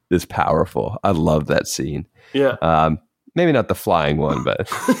part is powerful. I love that scene. Yeah. Maybe not the flying one, but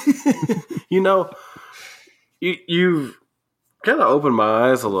you've kind of opened my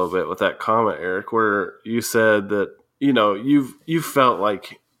eyes a little bit with that comment, Eric, where you said that you've felt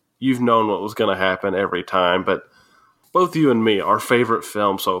like you've known what was going to happen every time, but both you and me, our favorite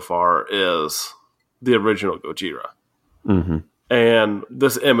film so far is the original Gojira. Mm-hmm. And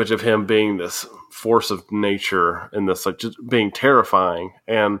this image of him being this force of nature and this like just being terrifying.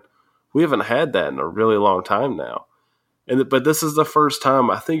 And we haven't had that in a really long time now. But this is the first time,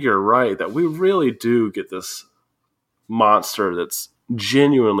 I think you're right, that we really do get this monster that's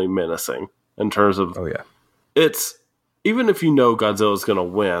genuinely menacing in terms of, it's, even if you know Godzilla's going to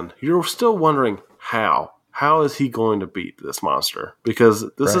win, you're still wondering how is he going to beat this monster? Because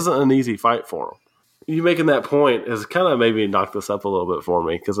this isn't an easy fight for him. You making that point has kind of maybe knocked this up a little bit for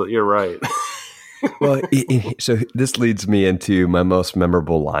me, because you're right. Well, so this leads me into my most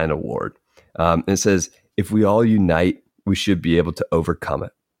memorable line award. It says, if we all unite, we should be able to overcome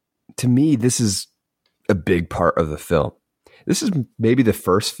it. To me, this is a big part of the film. This is maybe the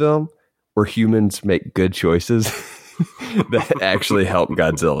first film where humans make good choices that actually help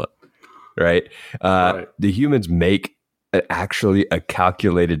Godzilla, right? Right. The humans make actually a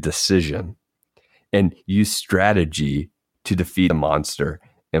calculated decision and use strategy to defeat a monster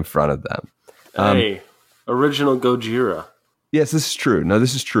in front of them. Hey, original Gojira. Yes, this is true. No,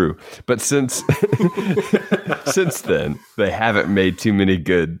 this is true. But since then, they haven't made too many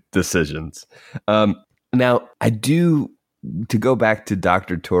good decisions. Now, I do, to go back to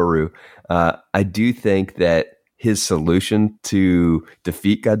Dr. Toru, I do think that his solution to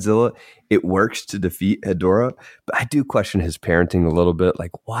defeat Godzilla, it works to defeat Hedorah, but I do question his parenting a little bit.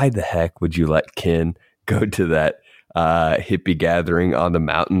 Like, why the heck would you let Ken go to that hippie gathering on the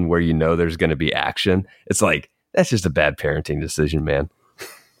mountain where you know there's going to be action? It's like, that's just a bad parenting decision, man.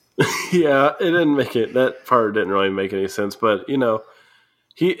 Yeah, it didn't make it. That part didn't really make any sense. But,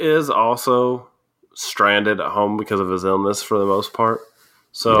 he is also stranded at home because of his illness for the most part.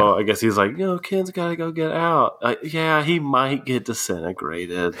 So I guess he's like, Ken's got to go get out. Yeah, he might get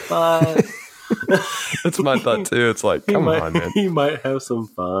disintegrated, but... That's my thought, too. It's like, come on, man. He might have some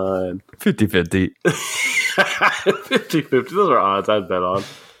fun. 50-50. 50-50. Those are odds I'd bet on.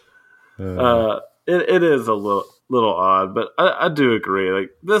 It is a little odd, but I do agree. Like,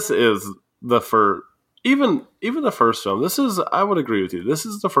 this is the first... Even the first film, I would agree with you. This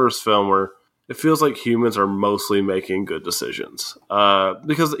is the first film where it feels like humans are mostly making good decisions.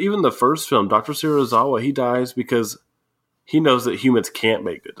 Because even the first film, Dr. Serizawa, he dies because he knows that humans can't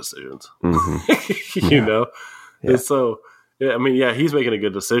make good decisions. Mm-hmm. you know? Yeah. And so, he's making a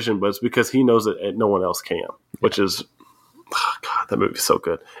good decision, but it's because he knows that no one else can, which is, God, that movie's so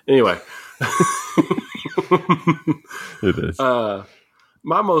good. Anyway. It is.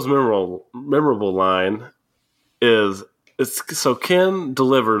 My most memorable line is, so Ken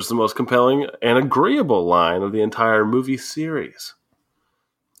delivers the most compelling and agreeable line of the entire movie series.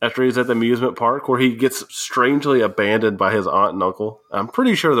 After he's at the amusement park where he gets strangely abandoned by his aunt and uncle. I'm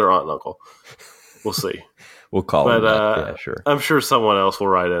pretty sure they're aunt and uncle. We'll see. We'll call him that. Yeah, sure. I'm sure someone else will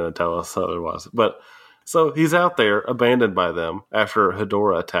write in and tell us otherwise. But so he's out there abandoned by them after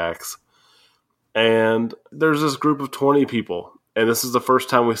Hedorah attacks. And there's this group of 20 people. And this is the first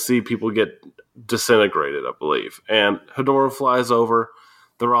time we see people get disintegrated, I believe. And Hedorah flies over.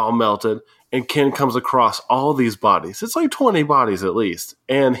 They're all melted. And Ken comes across all these bodies. It's like 20 bodies at least.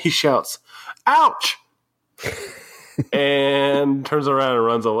 And he shouts, "Ouch!" and turns around and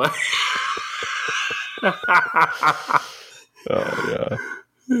runs away. Oh, yeah.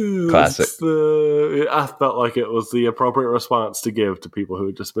 Classic. I felt like it was the appropriate response to give to people who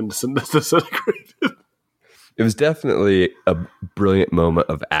had just been disintegrated. It was definitely a brilliant moment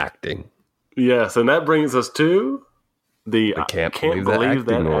of acting. Yes, and that brings us to the I can't believe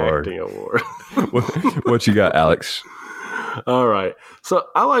that acting award. award. What you got, Alex? All right. So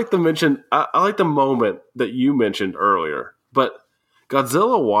I like the moment that you mentioned earlier, but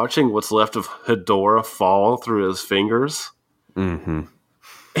Godzilla watching what's left of Hedorah fall through his fingers. Mm-hmm.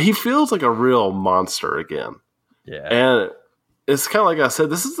 He feels like a real monster again. Yeah. And it's kind of like I said,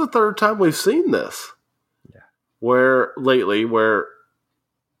 this is the third time we've seen this. Yeah. Where we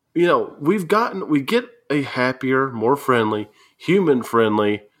get a happier, more friendly, human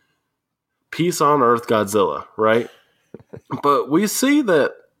friendly, peace on earth Godzilla, right? But we see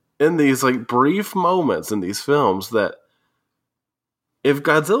that in these like brief moments in these films that if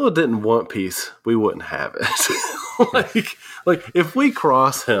Godzilla didn't want peace, we wouldn't have it. like if we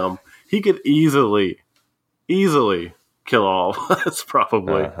cross him, he could easily kill all of us,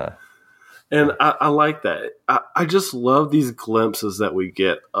 probably. Uh-huh. And I like that. I just love these glimpses that we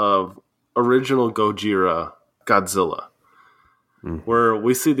get of original Gojira Godzilla, where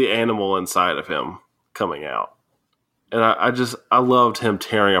we see the animal inside of him coming out. And I loved him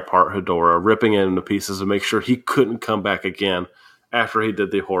tearing apart Hedorah, ripping it into pieces to make sure he couldn't come back again after he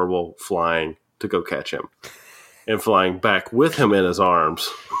did the horrible flying to go catch him and flying back with him in his arms.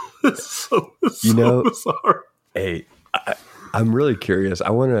 It's so bizarre. Hey, I'm really curious. I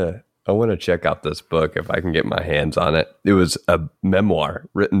want to check out this book if I can get my hands on it. It was a memoir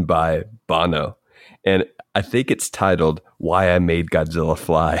written by Banno, and I think it's titled "Why I Made Godzilla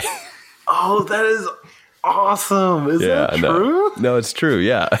Fly." Oh, that is awesome! Is that true? No, it's true.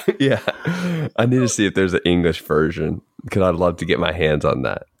 Yeah, yeah. I need to see if there's an English version because I'd love to get my hands on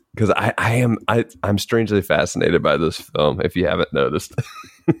that. Because I'm strangely fascinated by this film. If you haven't noticed.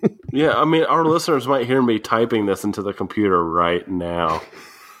 Yeah, I mean, our listeners might hear me typing this into the computer right now.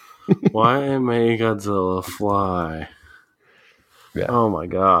 Why may Godzilla fly? Yeah. Oh my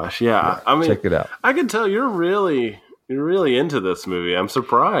gosh! Yeah, I mean, check it out. I can tell you're really into this movie. I'm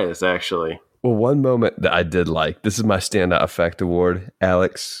surprised, actually. Well, one moment that I did like, this is my standout effect award,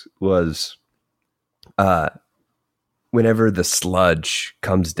 Alex, was whenever the sludge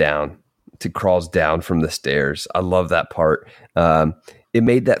crawls down from the stairs. I love that part. It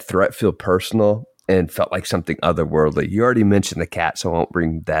made that threat feel personal and felt like something otherworldly. You already mentioned the cat, so I won't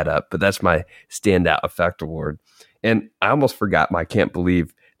bring that up, but that's my standout effect award. And I almost forgot my can't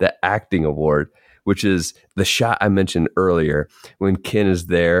believe that acting award, which is the shot I mentioned earlier when Ken is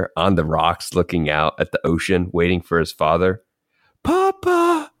there on the rocks looking out at the ocean, waiting for his father.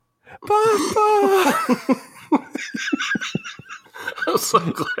 Papa! Papa! I'm so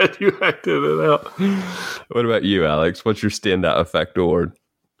glad you acted it out. What about you, Alex? What's your standout effect award?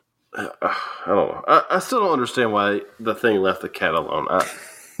 I don't know. I still don't understand why the thing left the cat alone.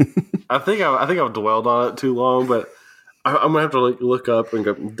 I think I've dwelled on it too long, but I'm gonna have to look up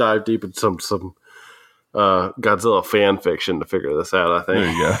and dive deep into some Godzilla fan fiction to figure this out. I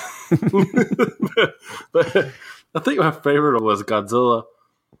think. There you go. but I think my favorite was Godzilla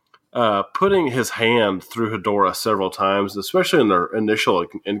putting his hand through Hedorah several times, especially in their initial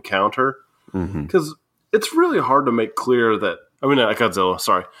encounter, because it's really hard to make clear that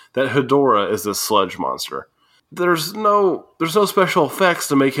that Hedorah is this sludge monster. There's no special effects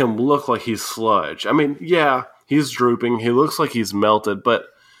to make him look like he's sludge. I mean, yeah, he's drooping. He looks like he's melted, but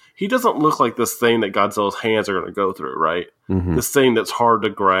he doesn't look like this thing that Godzilla's hands are going to go through, right? This thing that's hard to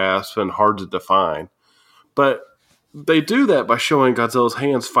grasp and hard to define. But they do that by showing Godzilla's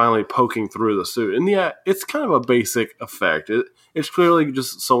hands finally poking through the suit. And yeah, it's kind of a basic effect. It's clearly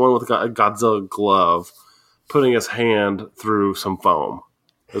just someone with a Godzilla glove putting his hand through some foam.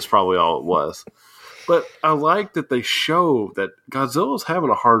 That's probably all it was. But I like that they show that Godzilla's having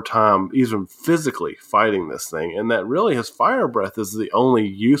a hard time even physically fighting this thing, and that really his fire breath is the only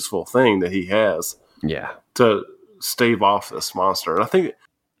useful thing that he has to stave off this monster. And I think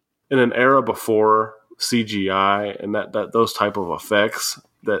in an era before CGI and that those type of effects,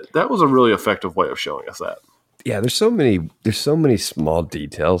 that was a really effective way of showing us that. Yeah, there's so many small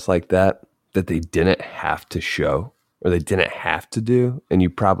details like that they didn't have to show or they didn't have to do, and you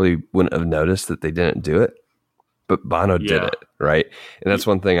probably wouldn't have noticed that they didn't do it. But Banno did it, right? And that's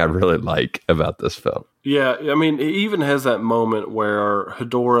one thing I really like about this film. Yeah, I mean, it even has that moment where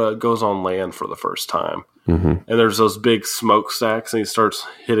Hedorah goes on land for the first time. And there's those big smokestacks, and he starts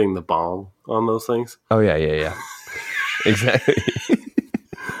hitting the bomb on those things. Oh, yeah. Exactly.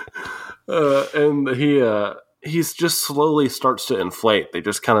 And he's just slowly starts to inflate. They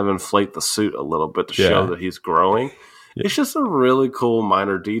just kind of inflate the suit a little bit to show that he's growing. It's just a really cool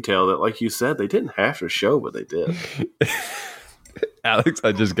minor detail that, like you said, they didn't have to show, but they did. Alex,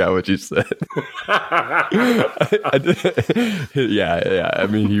 I just got what you said. I did. Yeah. I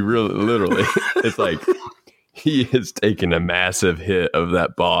mean, he really, literally, it's like he is taking a massive hit of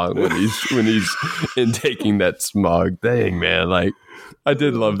that bong when he's intaking that smog. Dang, man! Like, I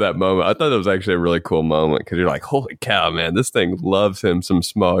did love that moment. I thought it was actually a really cool moment because you're like, holy cow, man! This thing loves him some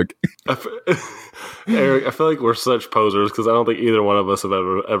smog. Eric, I feel like we're such posers because I don't think either one of us have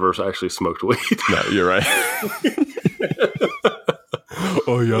ever actually smoked weed. No, you're right.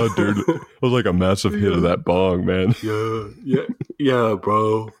 Oh yeah, dude! It was like a massive hit of that bong, man. Yeah,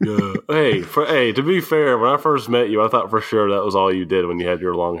 bro. Yeah. Hey, to be fair, when I first met you, I thought for sure that was all you did when you had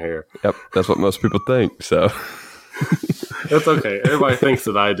your long hair. Yep, that's what most people think. So that's okay. Everybody thinks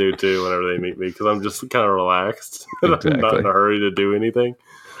that I do too whenever they meet me because I'm just kind of relaxed. Exactly. I'm not in a hurry to do anything.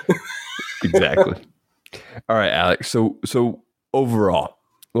 Exactly. All right, Alex. So overall,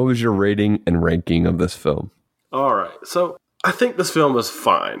 what was your rating and ranking of this film? All right. So I think this film is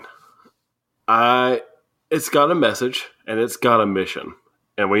fine. It's got a message and it's got a mission.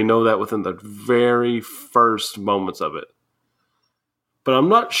 And we know that within the very first moments of it. But I'm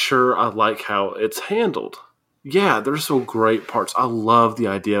not sure I like how it's handled. Yeah, there's some great parts. I love the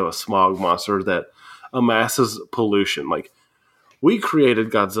idea of a smog monster that amasses pollution. Like, we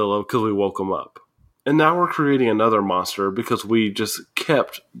created Godzilla because we woke him up. And now we're creating another monster because we just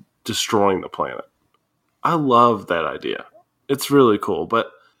kept destroying the planet. I love that idea. It's really cool,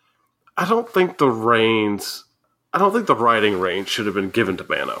 but I don't think the writing reins should have been given to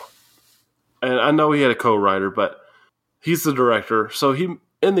Bano. And I know he had a co-writer, but he's the director, so he,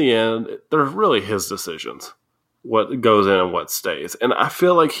 in the end, they're really his decisions, what goes in and what stays. And I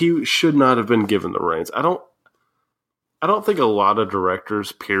feel like he should not have been given the reins. I don't think a lot of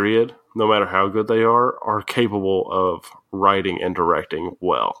directors, period, no matter how good they are capable of writing and directing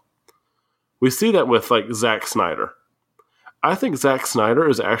well. We see that with, like, Zack Snyder. I think Zack Snyder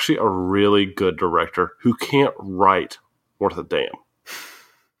is actually a really good director who can't write worth a damn.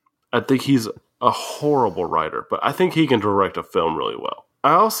 I think he's a horrible writer, but I think he can direct a film really well.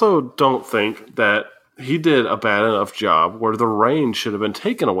 I also don't think that he did a bad enough job where the reins should have been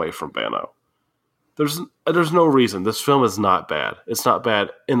taken away from Bano. There's no reason. This film is not bad. It's not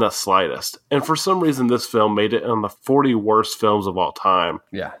bad in the slightest. And for some reason, this film made it in the 40 worst films of all time.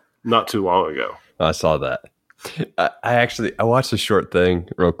 Yeah. Not too long ago. I saw that. I watched a short thing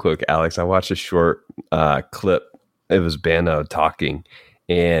real quick, Alex. I watched a short clip. It was Bano talking,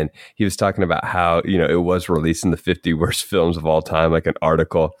 and he was talking about how, it was released in the 50 worst films of all time, like an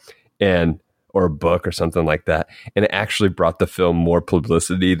article or a book or something like that. And it actually brought the film more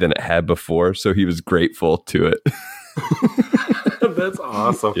publicity than it had before. So he was grateful to it. That's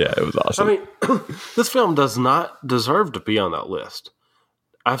awesome. Yeah, it was awesome. I mean, this film does not deserve to be on that list.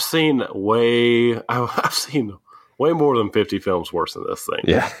 I've seen way more than 50 films worse than this thing.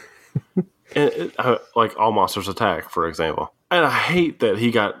 Yeah. Like All Monsters Attack, for example. And I hate that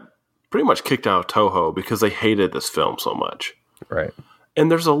he got pretty much kicked out of Toho because they hated this film so much. Right. And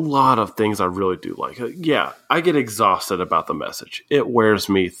there's a lot of things I really do like. Yeah, I get exhausted about the message. It wears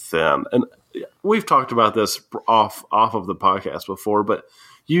me thin. And we've talked about this off of the podcast before, but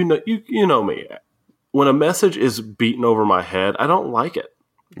you know me. When a message is beaten over my head, I don't like it.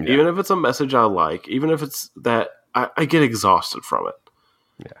 Yeah. Even if it's a message I like, even if it's that, I get exhausted from it.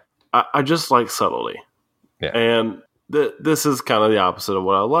 Yeah, I just like subtlety. Yeah, and this is kind of the opposite of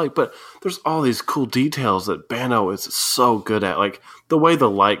what I like. But there's all these cool details that Bano is so good at, like the way the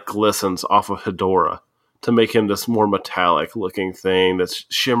light glistens off of Hedorah to make him this more metallic looking thing that's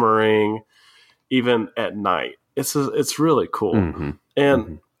shimmering, even at night. It's really cool,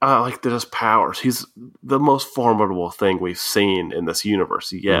 and I like that his powers. He's the most formidable thing we've seen in this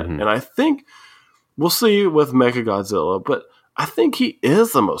universe yet. And I think we'll see with Mechagodzilla, but I think he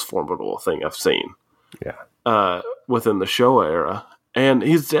is the most formidable thing I've seen. Yeah. Within the Showa era. And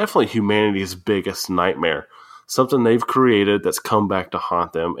he's definitely humanity's biggest nightmare. Something they've created that's come back to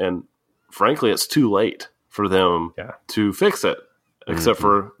haunt them. And frankly, it's too late for them to fix it. Except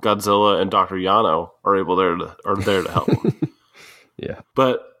for Godzilla and Dr. Yano are there to help him. Yeah.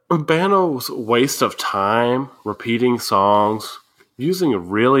 But Bano's waste of time, repeating songs, using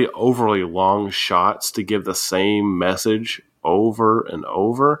really overly long shots to give the same message over and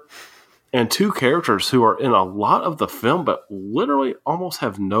over, and two characters who are in a lot of the film but literally almost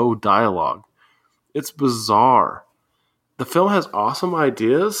have no dialogue. It's bizarre. The film has awesome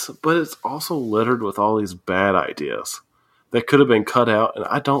ideas, but it's also littered with all these bad ideas. that could have been cut out, and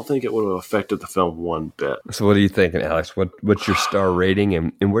I don't think it would have affected the film one bit. So what are you thinking, Alex? What's your star rating,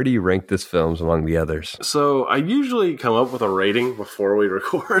 and where do you rank this films among the others? So I usually come up with a rating before we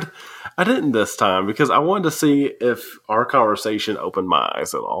record. I didn't this time because I wanted to see if our conversation opened my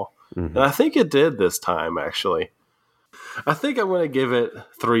eyes at all. And I think it did this time, actually. I think I'm going to give it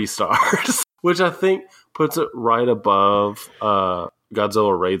 3 stars, which I think puts it right above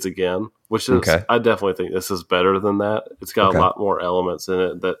Godzilla Raids Again, which is, I definitely think this is better than that. It's got a lot more elements in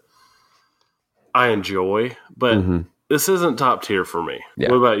it that I enjoy, but this isn't top tier for me. Yeah.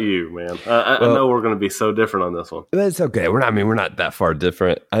 What about you, man? I know we're going to be so different on this one. It's okay. We're not that far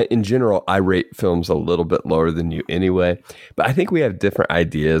different. In general, I rate films a little bit lower than you anyway, but I think we have different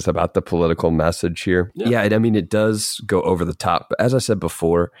ideas about the political message here. Yeah, I mean, it does go over the top, but as I said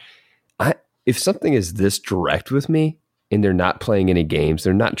before, if something is this direct with me and they're not playing any games,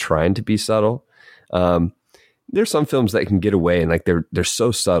 they're not trying to be subtle. There's some films that can get away and like they're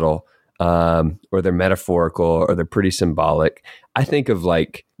so subtle, or they're metaphorical, or they're pretty symbolic. I think of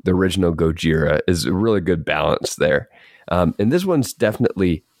like the original Gojira is a really good balance there. And this one's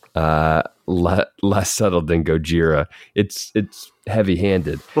definitely less subtle than Gojira. It's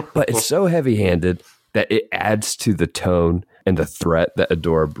heavy-handed, but it's so heavy-handed that it adds to the tone and the threat that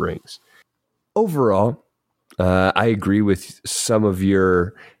Adora brings. Overall, I agree with some of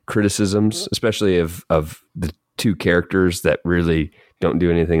your criticisms, especially of the 2 characters that really don't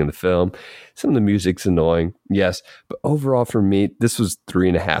do anything in the film. Some of the music's annoying, yes, but overall for me, this was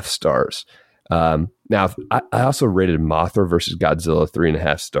 3.5 stars. Now, I also rated Mothra versus Godzilla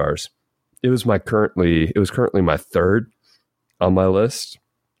 3.5 stars. It was currently my 3rd on my list,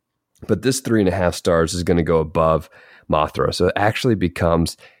 but this 3.5 stars is going to go above Mothra, so it actually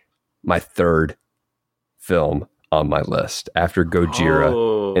becomes my 3rd film on my list after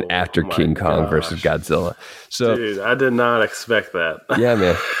Gojira and after King Kong versus Godzilla. So, dude, I did not expect that. Yeah,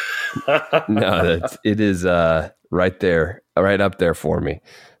 man. No, it is right there, right up there for me.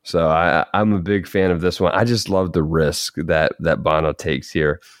 So I'm a big fan of this one. I just love the risk that Banno takes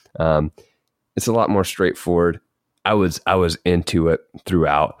here. It's a lot more straightforward. I was into it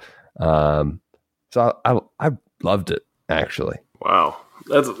throughout. So I loved it, actually. Wow.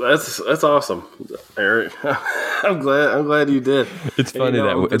 That's awesome, Eric. I'm glad you did. It's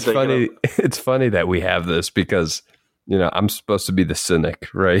funny it's funny that we have this because I'm supposed to be the cynic,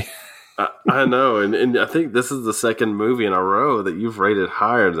 right? I know, and I think this is the 2nd movie in a row that you've rated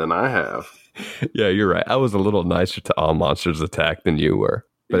higher than I have. Yeah, you're right. I was a little nicer to All Monsters Attack than you were,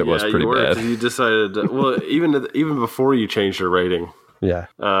 but it was pretty bad. You decided, even before you changed your rating. Yeah.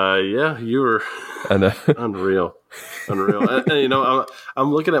 You were unreal. And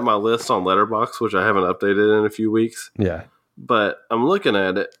I'm looking at my list on Letterboxd, which I haven't updated in a few weeks. Yeah. But I'm looking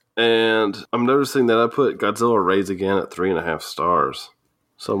at it, and I'm noticing that I put Godzilla Raids Again at 3.5 stars.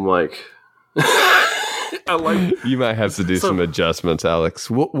 So I'm like, you might have to do some adjustments, Alex.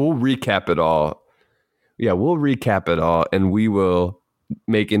 We'll recap it all. Yeah, we'll recap it all, and we will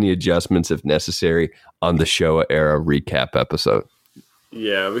make any adjustments if necessary on the Showa era recap episode.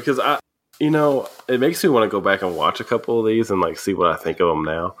 Yeah, because it makes me want to go back and watch a couple of these and like see what I think of them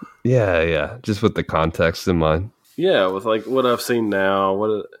now. Yeah, just with the context in mind. Yeah, with like what I've seen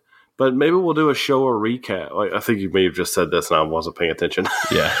now. But maybe we'll do a Showa recap. Like I think you may have just said this and I wasn't paying attention.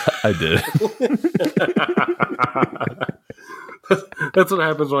 Yeah, I did. That's what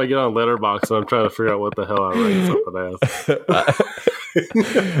happens when I get on Letterboxd and I'm trying to figure out what the hell I rate something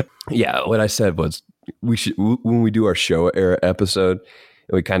as. Yeah, what I said was we should, when we do our Showa era episode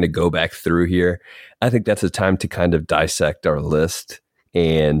and we kind of go back through here, I think that's a time to kind of dissect our list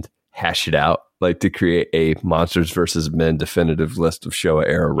and hash it out, like to create a Monsters versus Men definitive list of Showa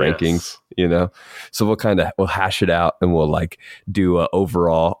era rankings, So we'll hash it out and we'll like do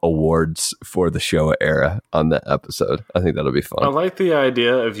overall awards for the Showa era on that episode. I think that'll be fun. I like the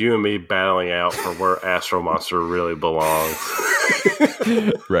idea of you and me battling out for where Astro Monster really belongs.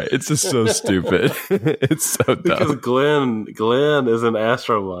 Right. It's just so stupid. It's so dumb. Because Glenn is an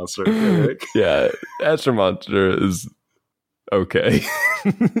Astro Monster, Eric. Yeah. Astro Monster is okay.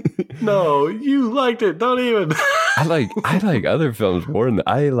 No, you liked it. Don't even. I like other films more than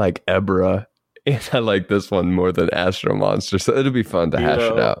I like Ebra, and I like this one more than Astro Monster. So it'll be fun to hash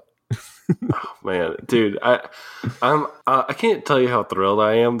it out. Oh, man, dude, I can't tell you how thrilled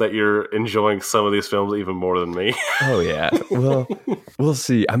I am that you're enjoying some of these films even more than me. Oh yeah, well, we'll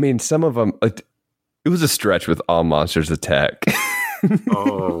see. I mean, some of them. It was a stretch with All Monsters Attack.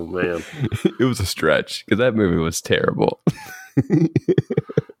 Oh man, it was a stretch because that movie was terrible.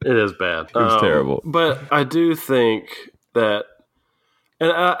 It is bad. It was terrible. But I do think that,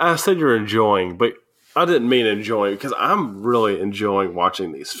 and I said you're enjoying, but I didn't mean enjoying, because I'm really enjoying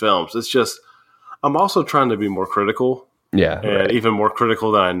watching these films. It's just I'm also trying to be more critical, and even more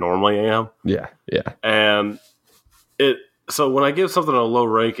critical than I normally am. Yeah. And so when I give something a low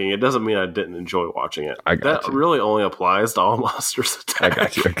ranking, it doesn't mean I didn't enjoy watching it. That really only applies to All Monsters Attack. I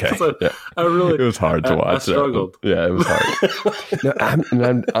got you. Okay. It was hard to watch. I struggled. Yeah, it was hard.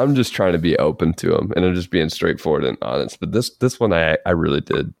 No, I'm just trying to be open to them, and I'm just being straightforward and honest. But this one, I really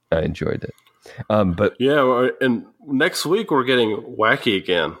did. I enjoyed it. But yeah, and next week we're getting wacky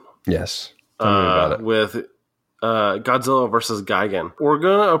again. Yes. Tell me about it. With Godzilla versus Gigan. We're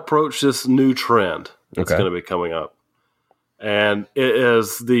going to approach this new trend that's going to be coming up. And it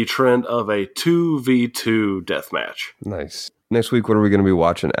is the trend of a 2v2 deathmatch. Nice. Next week, what are we going to be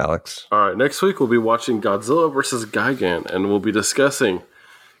watching, Alex? All right, next week we'll be watching Godzilla versus Gigan, and we'll be discussing,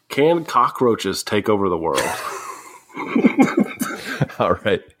 can cockroaches take over the world? All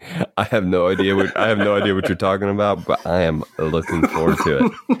right. I have no idea what you're talking about, but I am looking forward to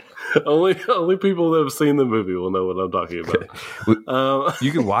it. Only people that have seen the movie will know what I'm talking about.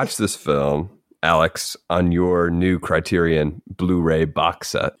 You can watch this film, Alex, on your new Criterion Blu-ray box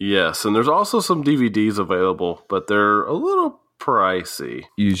set. Yes, and there's also some DVDs available, but they're a little pricey.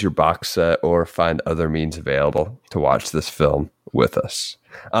 Use your box set or find other means available to watch this film with us.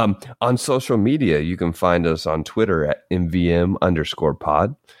 On social media, you can find us on Twitter at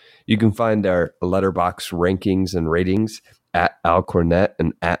MVM_pod. You can find our Letterboxd rankings and ratings at Al Cornett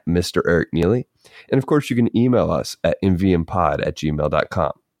and at Mr. Eric Neely. And of course, you can email us at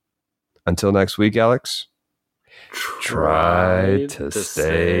mvmpod@gmail.com. Until next week, Alex, try to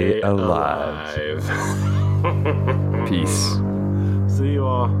stay alive. Peace. See you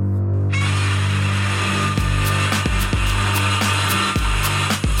all.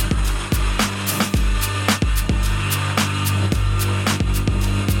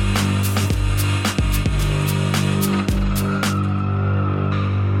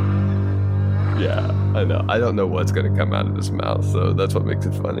 Yeah, I know. I don't know what's going to come out of his mouth, so that's what makes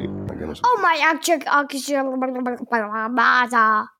it funny. Oh my